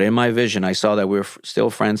 But in my vision, I saw that we're still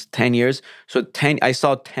friends 10 years. So I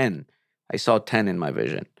saw 10 in my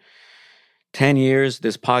vision. 10 years,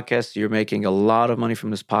 this podcast, you're making a lot of money from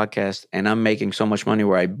this podcast, and I'm making so much money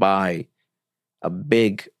where I buy a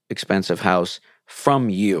big, expensive house from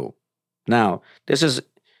you. Now, this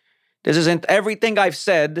isn't everything I've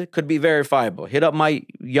said could be verifiable. Hit up my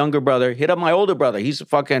younger brother, hit up my older brother. He's a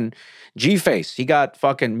fucking G-Face. He got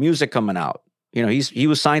fucking music coming out. He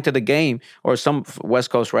was signed to the Game, or some West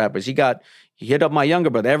Coast rappers. He hit up my younger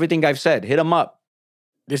brother. Everything I've said, hit him up.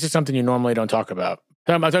 This is something you normally don't talk about.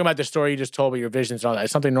 I'm talking about the story you just told, about your visions and all that.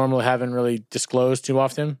 It's something normally haven't really disclosed too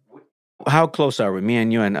often. How close are we? Me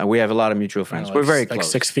and you, and we have a lot of mutual friends. We're very close. Like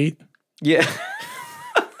 6 feet? Yeah.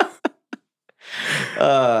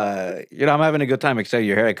 I'm having a good time, except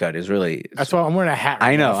your haircut is really... That's why I'm wearing a hat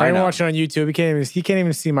right now. If anyone watching on YouTube, he can't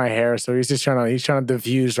even see my hair, so he's trying to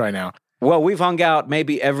diffuse right now. Well, we've hung out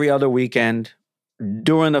maybe every other weekend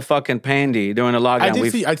during the fucking during the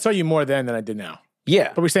lockdown. I saw you more then than I did now.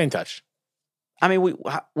 Yeah. But we stay in touch. I mean,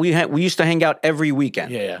 we used to hang out every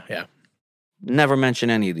weekend. Yeah. Never mention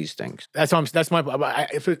any of these things. Then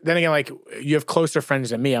again, like, you have closer friends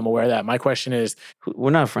than me. I'm aware of that. My question is... We're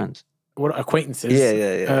not friends. What acquaintances?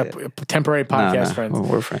 Yeah. Temporary podcast friends.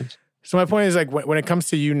 We're friends. So my point is, like, when it comes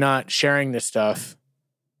to you not sharing this stuff,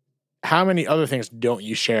 how many other things don't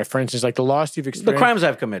you share? For instance, like the loss you've experienced. The crimes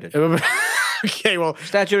I've committed. Okay, well,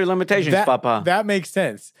 statute of limitations, Papa. That makes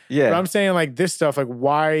sense. Yeah. But I'm saying, like, this stuff, like,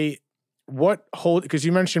 why? Because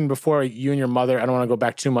you mentioned before, you and your mother, I don't want to go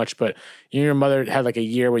back too much, but you and your mother had like a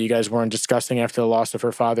year where you guys weren't discussing after the loss of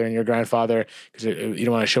her father and your grandfather, because you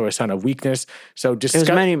don't want to show a sign of weakness. So discuss.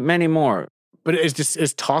 There's many more. But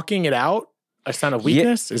is talking it out a sign of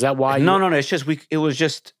weakness? Yeah. Is that why? No. It's just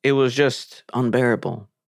it was just unbearable.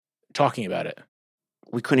 Talking about it.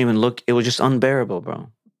 We couldn't even look. It was just unbearable, bro.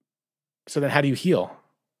 So then how do you heal?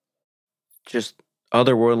 Just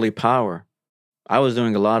otherworldly power. I was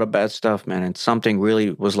doing a lot of bad stuff, man, and something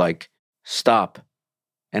really was like, stop.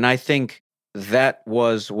 And I think that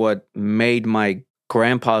was what made my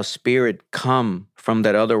grandpa's spirit come from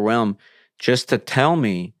that other realm just to tell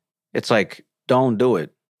me, it's like, don't do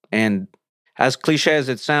it. And as cliche as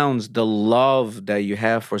it sounds, the love that you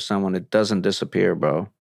have for someone, it doesn't disappear, bro.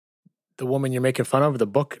 The woman you're making fun of, the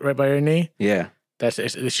book right by your knee, Yeah.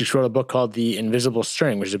 she wrote a book called The Invisible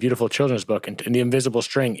String, which is a beautiful children's book. And the invisible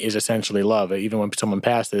string is essentially love. Even when someone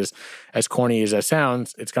passes, as corny as that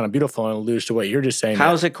sounds, it's kind of beautiful and alludes to what you're just saying.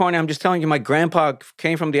 How's it corny? I'm just telling you, my grandpa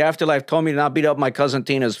came from the afterlife, told me to not beat up my cousin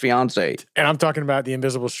Tina's fiance. And I'm talking about the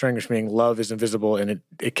invisible string, which means love is invisible and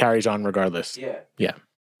it carries on regardless. Yeah. Yeah.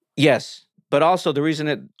 Yes. But also the reason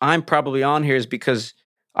that I'm probably on here is because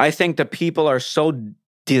I think that people are so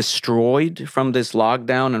destroyed from this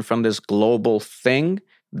lockdown and from this global thing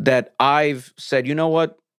that I've said, you know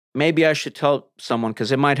what? Maybe I should tell someone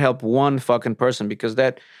because it might help one fucking person, because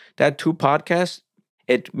that 2 podcasts,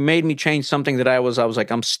 it made me change something that I was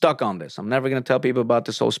like, I'm stuck on this. I'm never going to tell people about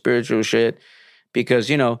this whole spiritual shit because,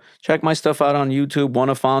 check my stuff out on YouTube, One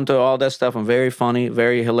of Fanto, all that stuff. I'm very funny,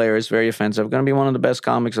 very hilarious, very offensive. Going to be one of the best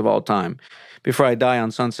comics of all time before I die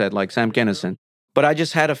on Sunset like Sam Kinison. But I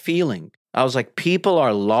just had a feeling. I was like, people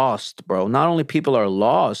are lost, bro. Not only people are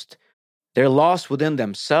lost, they're lost within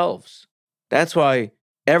themselves. That's why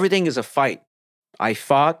everything is a fight. I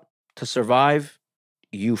fought to survive.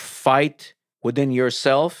 You fight within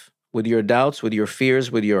yourself, with your doubts, with your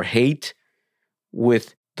fears, with your hate,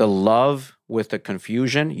 with the love, with the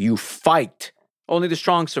confusion. You fight. Only the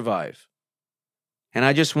strong survive. And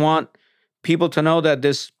I just want people to know that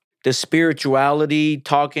this spirituality,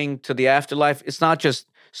 talking to the afterlife, it's not just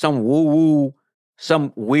some woo-woo,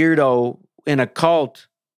 some weirdo in a cult.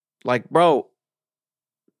 Like, bro,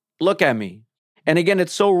 look at me. And again,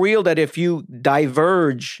 it's so real that if you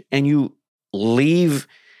diverge and you leave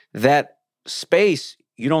that space,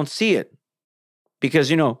 you don't see it. Because,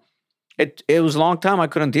 it was a long time I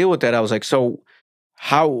couldn't deal with that. I was like, so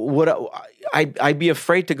how would I'd be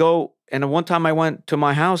afraid to go. And one time I went to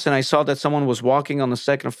my house and I saw that someone was walking on the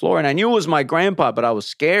 2nd floor and I knew it was my grandpa, but I was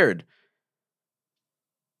scared.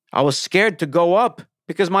 I was scared to go up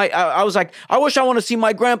because I was like, I wish I want to see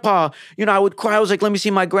my grandpa. I would cry. I was like, let me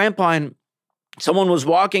see my grandpa. And someone was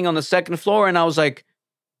walking on the 2nd floor and I was like,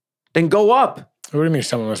 then go up. What do you mean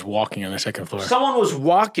someone was walking on the 2nd floor? Someone was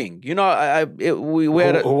walking. We had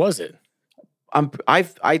who was it?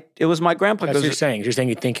 It was my grandpa. That's what you're saying. You're saying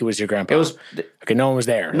you think it was your grandpa. It was okay. No one was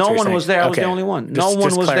there. No one was there. I was the only one. No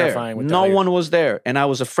one was there. No one was there, and I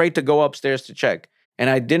was afraid to go upstairs to check. And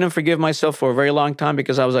I didn't forgive myself for a very long time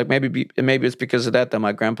because I was like, maybe it's because of that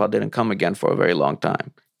my grandpa didn't come again for a very long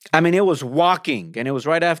time. I mean, it was walking, and it was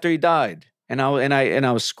right after he died, and I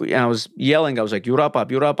was yelling. I was like,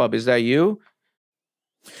 "Yurapap, is that you?"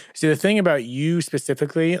 See, the thing about you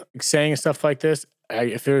specifically saying stuff like this,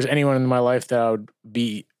 if there was anyone in my life that I would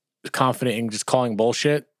be confident in just calling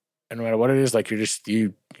bullshit, and no matter what it is, like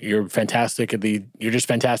you're fantastic. You're just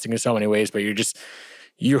fantastic in so many ways, but you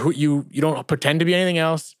don't pretend to be anything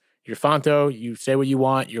else. You're Fanto. You say what you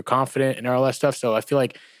want. You're confident and all that stuff. So I feel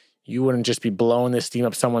like you wouldn't just be blowing this steam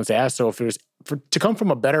up someone's ass. So if it was to come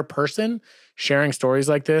from a better person, sharing stories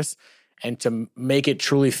like this, and to make it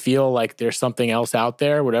truly feel like there's something else out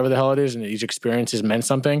there, whatever the hell it is, and these experiences meant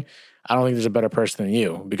something, I don't think there's a better person than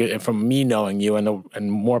you. Because from me knowing you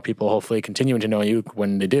and more people hopefully continuing to know you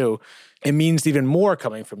when they do, it means even more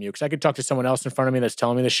coming from you. Because I could talk to someone else in front of me that's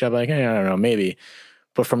telling me this shit, like, I don't know, maybe.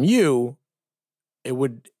 But from you,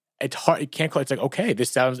 it's hard. It can't. It's like, okay, it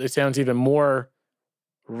sounds even more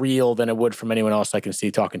real than it would from anyone else I can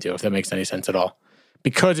see talking to, if that makes any sense at all.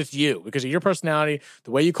 Because it's you, because of your personality,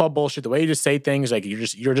 the way you call bullshit, the way you just say things, like you're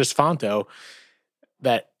just Fanto.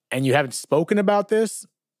 And you haven't spoken about this,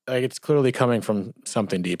 like it's clearly coming from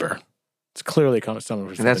something deeper. It's clearly coming from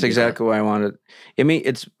something. And that's exactly what I wanted.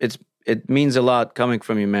 It means a lot coming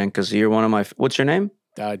from you, man, because you're one of my. What's your name?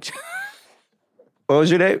 What was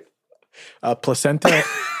your name? Placenta.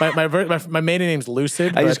 my maiden name's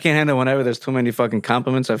Lucid. I just can't handle whenever there's too many fucking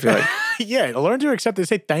compliments. I feel like yeah, learn to accept it.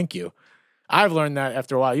 Say thank you. I've learned that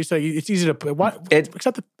after a while. You say it's easy to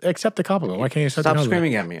accept the compliment. Why can't you accept the compliment? Stop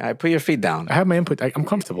screaming at me. I put your feet down. I have my input. I'm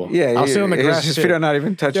comfortable. Yeah, I'll sit on the grass. His feet are not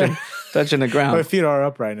even touching the ground. My feet are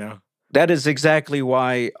up right now. That is exactly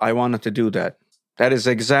why I wanted to do that. That is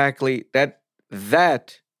exactly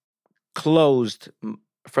that closed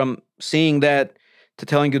from seeing that to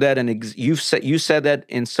telling you that, and you said that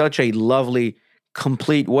in such a lovely,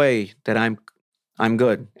 complete way that I'm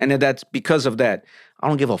good, and that's because of that. I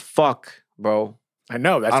don't give a fuck, bro. I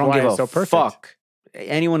know that's why it's so perfect. Fuck.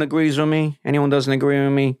 Anyone agrees with me? Anyone doesn't agree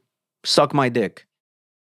with me? Suck my dick.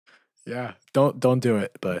 Yeah, don't do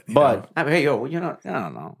it. But hey, yo, I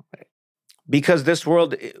don't know. Because this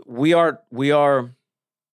world, we are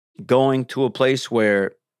going to a place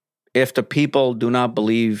where if the people do not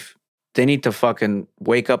believe, they need to fucking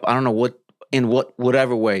wake up. I don't know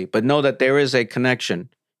whatever way, but know that there is a connection.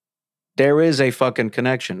 There is a fucking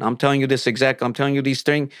connection. I'm telling you this exact. I'm telling you these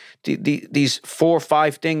these 4 or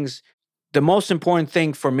 5 things. The most important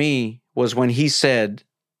thing for me was when he said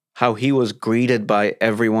how he was greeted by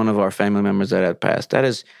every one of our family members that had passed. That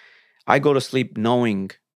is, I go to sleep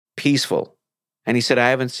knowing peaceful. And he said, I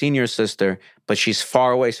haven't seen your sister, but she's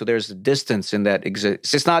far away. So there's a distance in that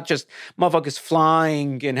exists. It's not just motherfuckers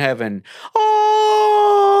flying in heaven.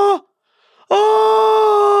 Oh,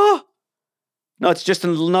 oh. No, it's just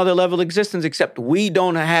another level of existence, except we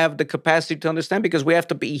don't have the capacity to understand because we have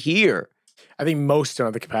to be here. I think most don't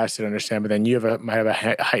have the capacity to understand, but then you might have a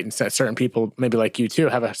heightened set. Certain people, maybe like you too,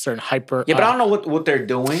 have a certain hyper. Yeah, but I don't know what they're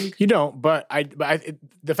doing. You don't, but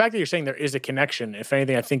the fact that you're saying there is a connection, if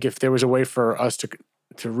anything, I think if there was a way for us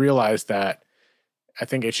to realize that, I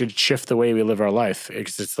think it should shift the way we live our life.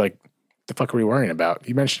 It's like, the fuck are we worrying about?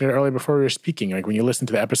 You mentioned it earlier before we were speaking. Like when you listen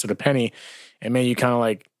to the episode of Penny, and maybe you kind of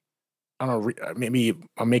like, I don't know, maybe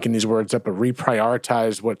I'm making these words up, but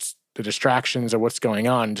reprioritize what's the distractions or what's going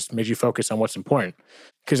on, just made you focus on what's important.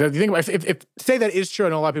 Because if you think about, if say that is true, I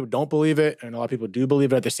know a lot of people don't believe it, and a lot of people do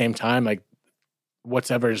believe it at the same time, like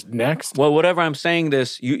whatever's next. Well, whatever I'm saying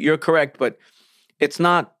this, you're correct, but it's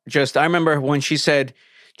not just, I remember when she said,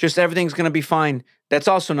 just everything's going to be fine. That's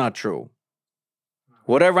also not true.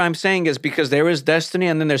 Whatever I'm saying is because there is destiny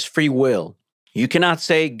and then there's free will. You cannot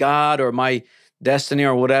say God or my destiny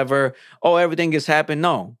or whatever, oh, everything has happened.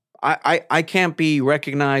 No, I can't be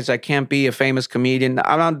recognized. I can't be a famous comedian.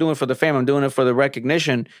 I'm not doing it for the fame. I'm doing it for the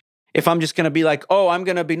recognition. If I'm just going to be like, oh, I'm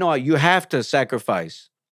going to be, no, you have to sacrifice.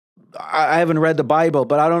 I haven't read the Bible,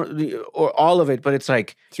 but I don't, or all of it, but it's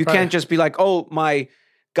like, you can't just be like, oh, my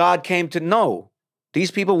God came to, no.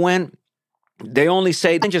 These people went, they only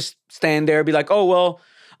say, they just stand there and be like, oh, well,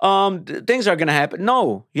 things are going to happen.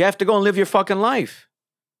 No, you have to go and live your fucking life.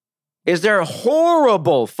 Is there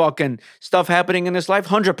horrible fucking stuff happening in this life?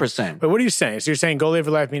 100%. But what are you saying? So you're saying go live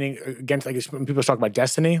your life, meaning against, like when people talk about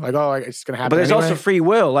destiny, like, oh, it's going to happen. But there's anyway? also free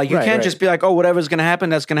will. Like you can't just be like, oh, whatever's going to happen,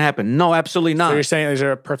 that's going to happen. No, absolutely not. So you're saying is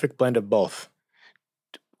there a perfect blend of both?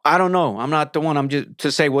 I don't know. I'm not the one. I'm just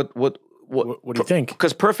to say what do you think?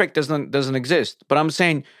 Because perfect doesn't exist. But I'm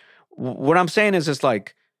saying, what I'm saying is it's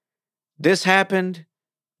like, this happened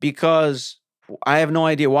because I have no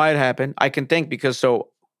idea why it happened. I can think because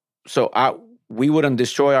we wouldn't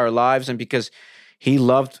destroy our lives, and because he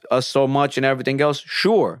loved us so much and everything else,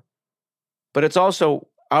 sure. But it's also,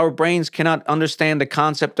 our brains cannot understand the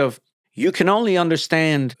concept of, you can only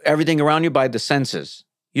understand everything around you by the senses.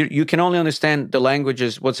 You can only understand the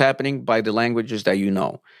languages, what's happening by the languages that you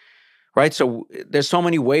know, right? So there's so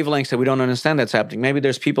many wavelengths that we don't understand that's happening. Maybe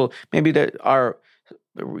there's people, maybe there are,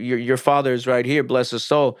 your father is right here, bless his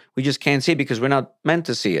soul. We just can't see it because we're not meant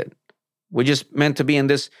to see it. We're just meant to be in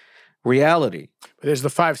this reality. But there's the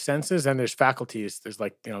 5 senses and there's faculties. There's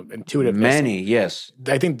like, intuitiveness. Many, yes.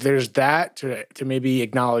 I think there's that to maybe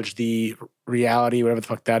acknowledge the reality, whatever the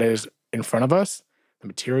fuck that is, in front of us, the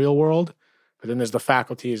material world. But then there's the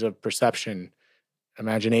faculties of perception,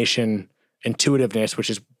 imagination, intuitiveness, which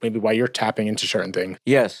is maybe why you're tapping into certain things.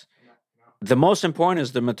 Yes. The most important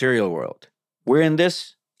is the material world. We're in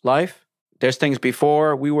this life. There's things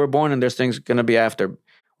before we were born and there's things going to be after.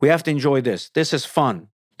 We have to enjoy this. This is fun.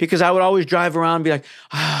 Because I would always drive around and be like,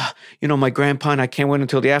 my grandpa and I can't wait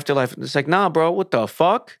until the afterlife. And it's like, nah, bro, what the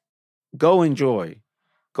fuck? Go enjoy.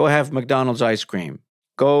 Go have McDonald's ice cream.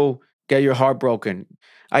 Go get your heart broken.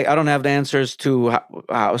 I don't have the answers to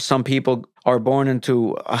how some people are born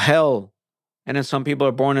into a hell and then some people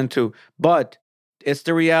are born into, but it's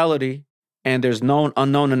the reality, and there's known,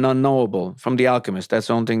 unknown, and unknowable from The Alchemist. That's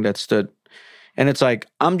the only thing that stood. And it's like,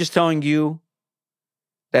 I'm just telling you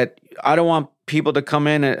that I don't want people to come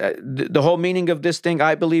in. The whole meaning of this thing,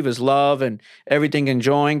 I believe, is love and everything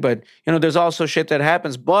enjoying. But, there's also shit that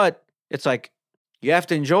happens. But it's like, you have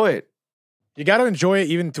to enjoy it. You got to enjoy it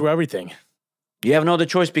even through everything. You have no other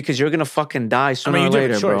choice because you're going to fucking die sooner or later, you have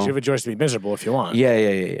a choice. bro. You have a choice to be miserable if you want.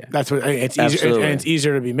 Yeah. That's what it's easier, and it's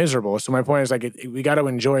easier to be miserable. So my point is like, we got to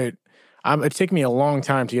enjoy it. It's taken me a long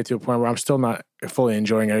time to get to a point where I'm still not fully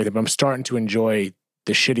enjoying everything, but I'm starting to enjoy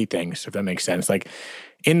the shitty things, if that makes sense. Like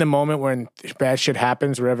in the moment when bad shit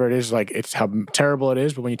happens, whatever it is, like it's how terrible it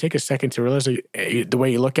is. But when you take a second to realize the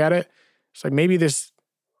way you look at it, it's like maybe this,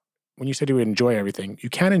 when you said you would enjoy everything, you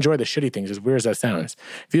can enjoy the shitty things, as weird as that sounds.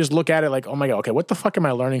 If you just look at it like, oh my God, okay, what the fuck am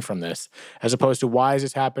I learning from this? As opposed to why is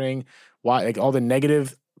this happening? Why, like all the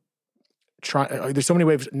negative there's so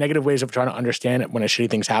many negative ways of trying to understand it when a shitty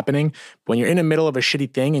thing's happening. When you're in the middle of a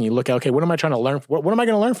shitty thing and you look at, okay, what am I trying to learn? What am I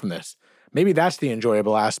going to learn from this? Maybe that's the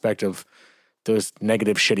enjoyable aspect of those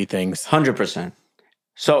negative, shitty things. 100%.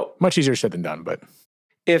 So much easier said than done, but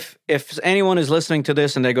if anyone is listening to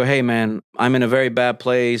this and they go, hey man, I'm in a very bad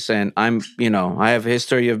place and I have a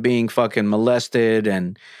history of being fucking molested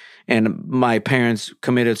and my parents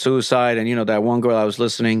committed suicide and that one girl I was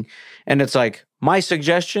listening, and it's like, my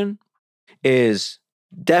suggestion is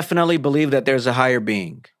definitely believe that there's a higher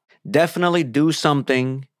being. Definitely do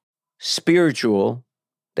something spiritual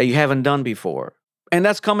that you haven't done before. And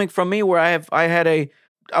that's coming from me where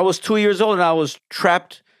I was 2 years old and I was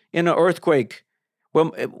trapped in an earthquake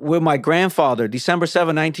with my grandfather, December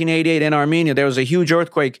 7, 1988 in Armenia. There was a huge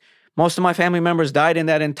earthquake. Most of my family members died in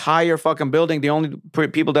that entire fucking building. The only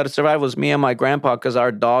people that survived was me and my grandpa because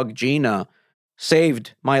our dog Gina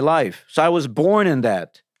saved my life. So I was born in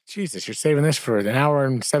that. Jesus, you're saving this for an hour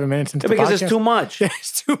and 7 minutes into because the podcast? It's too much.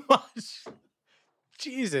 It's too much.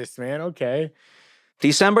 Jesus, man. Okay.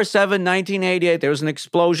 December 7, 1988, there was an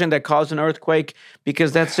explosion that caused an earthquake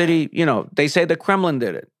because that city, they say the Kremlin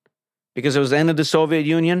did it because it was the end of the Soviet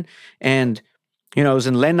Union and, it was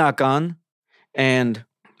in Lenakan, and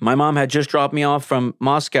my mom had just dropped me off from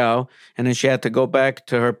Moscow and then she had to go back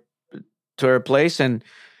to her place and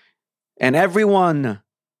everyone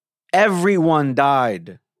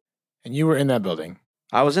died. And you were in that building?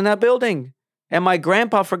 I was in that building. And my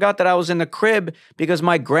grandpa forgot that I was in the crib because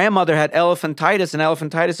my grandmother had elephantitis, and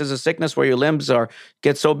elephantitis is a sickness where your limbs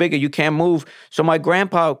get so big that you can't move. So my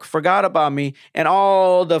grandpa forgot about me, and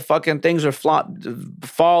all the fucking things are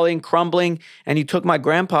falling, crumbling, and he took my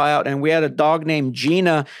grandpa out, and we had a dog named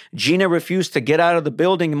Gina. Gina refused to get out of the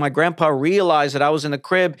building, and my grandpa realized that I was in the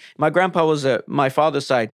crib. My grandpa was my father's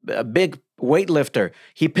side, a big weightlifter.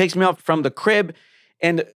 He picks me up from the crib,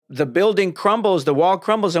 and the building crumbles, the wall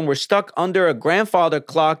crumbles, and we're stuck under a grandfather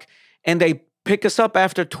clock, and they pick us up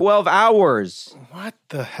after 12 hours. What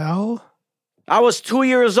the hell? I was 2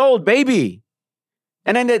 years old, baby.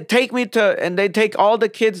 And then they take all the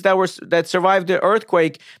kids that survived the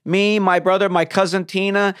earthquake, me, my brother, my cousin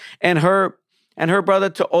Tina, and her brother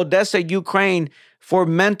to Odessa, Ukraine, for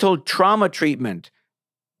mental trauma treatment.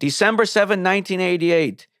 December 7,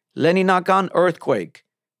 1988, Leningrad earthquake.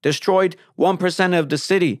 Destroyed 1% of the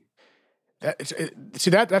city. That's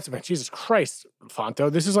Jesus Christ,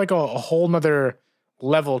 Fanto. This is like a whole nother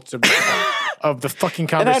level of the fucking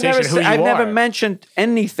conversation. I've never mentioned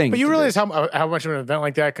anything. But you realize how much of an event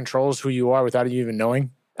like that controls who you are without you even knowing?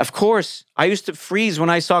 Of course. I used to freeze when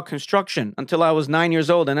I saw construction until I was 9 years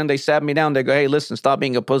old, and then they sat me down. They go, hey, listen, stop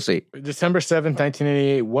being a pussy. December 7th,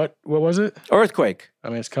 1988. What was it? Earthquake. I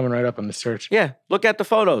mean, it's coming right up on the search. Yeah, look at the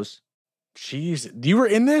photos. Jeez, you were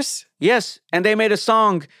in this? Yes, and they made a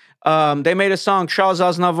song. Charles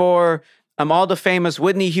Aznavour, all the famous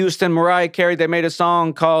Whitney Houston, Mariah Carey. They made a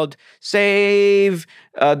song called "Save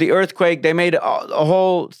the Earthquake." They made a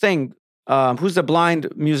whole thing. Who's the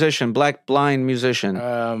black blind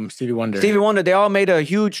musician? Stevie Wonder. Stevie Wonder. They all made a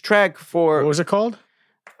huge track for. What was it called?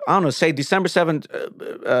 I don't know. Say December 7th,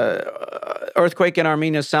 earthquake in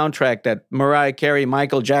Armenia soundtrack that Mariah Carey,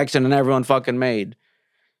 Michael Jackson, and everyone fucking made.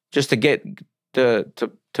 Just to get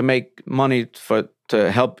to make money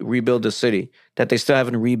to help rebuild the city that they still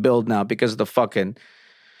haven't rebuilt now because of the fucking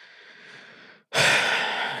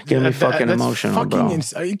getting me fucking emotional, bro.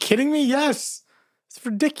 Are you kidding me? Yes, it's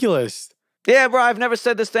ridiculous. Yeah, bro. I've never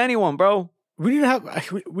said this to anyone, bro. We didn't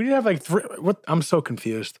have like three. What? I'm so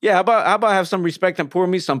confused. Yeah, how about have some respect and pour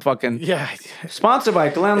me some fucking Sponsored by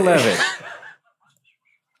Glenn Levitt.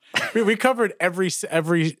 We covered every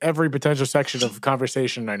potential section of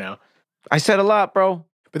conversation right now. I said a lot, bro.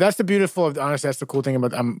 But that's the beautiful, honestly, that's the cool thing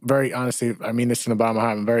about, I'm very, honestly, I mean this from the bottom of my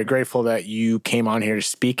heart. I'm very grateful that you came on here to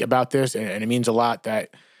speak about this. And it means a lot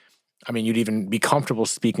that, I mean, you'd even be comfortable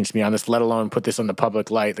speaking to me on this, let alone put this on the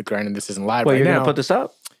public light. Granted, this isn't live right now. You're going to put this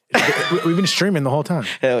up? We've been streaming the whole time.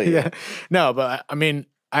 Hell yeah. No, but I mean,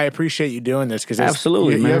 I appreciate you doing this because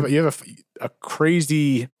absolutely, man. You have a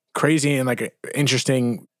crazy and like an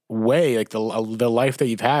interesting way, like the life that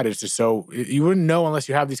you've had is just so, you wouldn't know unless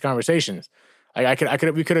you have these conversations. We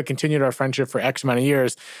could have continued our friendship for X amount of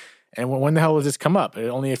years, and when the hell does this come up?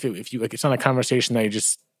 Only if you like, it's not a conversation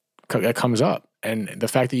that comes up, and the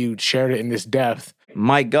fact that you shared it in this depth.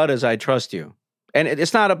 My gut is I trust you, and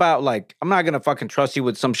it's not about like I'm not gonna fucking trust you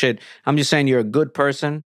with some shit. I'm just saying you're a good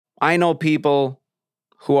person. I know people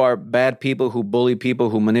who are bad people, who bully people,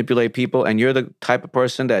 who manipulate people, and you're the type of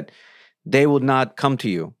person that they would not come to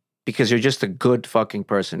you because you're just a good fucking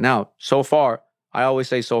person. Now, so far, I always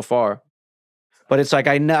say so far. But it's like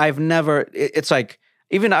I've never. It's like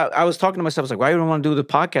even I was talking to myself. I was like, why do I want to do the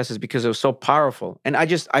podcast? Is because it was so powerful, and I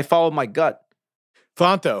followed my gut.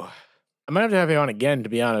 Fanto, I might have to have you on again, to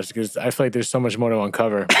be honest, because I feel like there's so much more to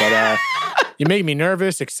uncover. But you make me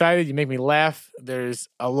nervous, excited. You make me laugh. There's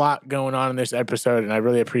a lot going on in this episode, and I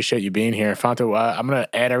really appreciate you being here. Fanto, I'm going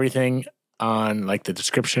to add everything on like the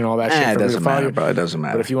description and all that shit. It doesn't matter, bro. It doesn't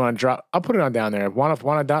matter. But if you want to drop, I'll put it on down there.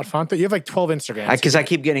 Wanna.Fanto. You have like 12 Instagrams. Because I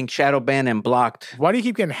keep getting shadow banned and blocked. Why do you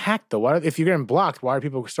keep getting hacked, though? If you're getting blocked, why are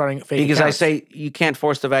people starting fake Because accounts? I say you can't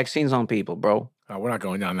force the vaccines on people, bro. Oh, we're not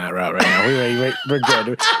going down that route right now. We're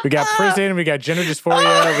good. We got prison. We got gender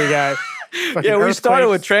dysphoria. We got we started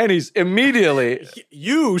with trannies immediately.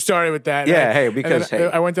 You started with that. Yeah, hey, because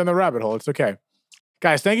I went down the rabbit hole. It's okay.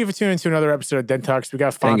 Guys, thank you for tuning into another episode of Dead Talks. We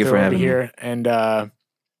got Fanto over here, and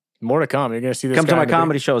more to come. You're going to see this. Come to my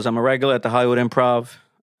comedy shows. I'm a regular at the Hollywood Improv.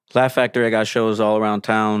 Laugh Factory, I got shows all around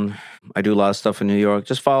town. I do a lot of stuff in New York.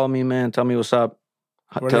 Just follow me, man. Tell me what's up.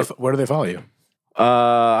 Where do they follow you?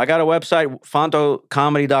 I got a website,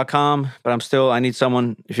 fantocomedy.com, but I need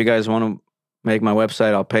someone. If you guys want to make my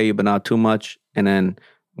website, I'll pay you, but not too much. And then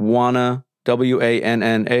Wanna,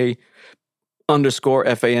 WANNA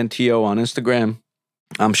 _FANTO on Instagram.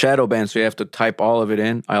 I'm shadow banned, so you have to type all of it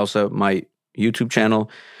in. I also have my YouTube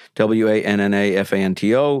channel, WANNA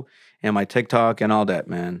FANTO, and my TikTok and all that,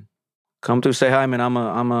 man. Come through, say hi, man. I'm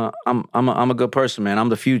a good person, man. I'm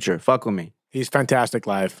the future. Fuck with me. He's fantastic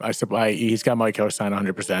live. He's got my co-sign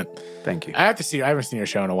 100%. Thank you. I have to see. I haven't seen your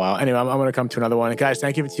show in a while. Anyway, I'm going to come to another one. And guys,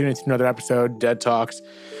 thank you for tuning into another episode. Dead Talks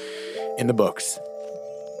in the books.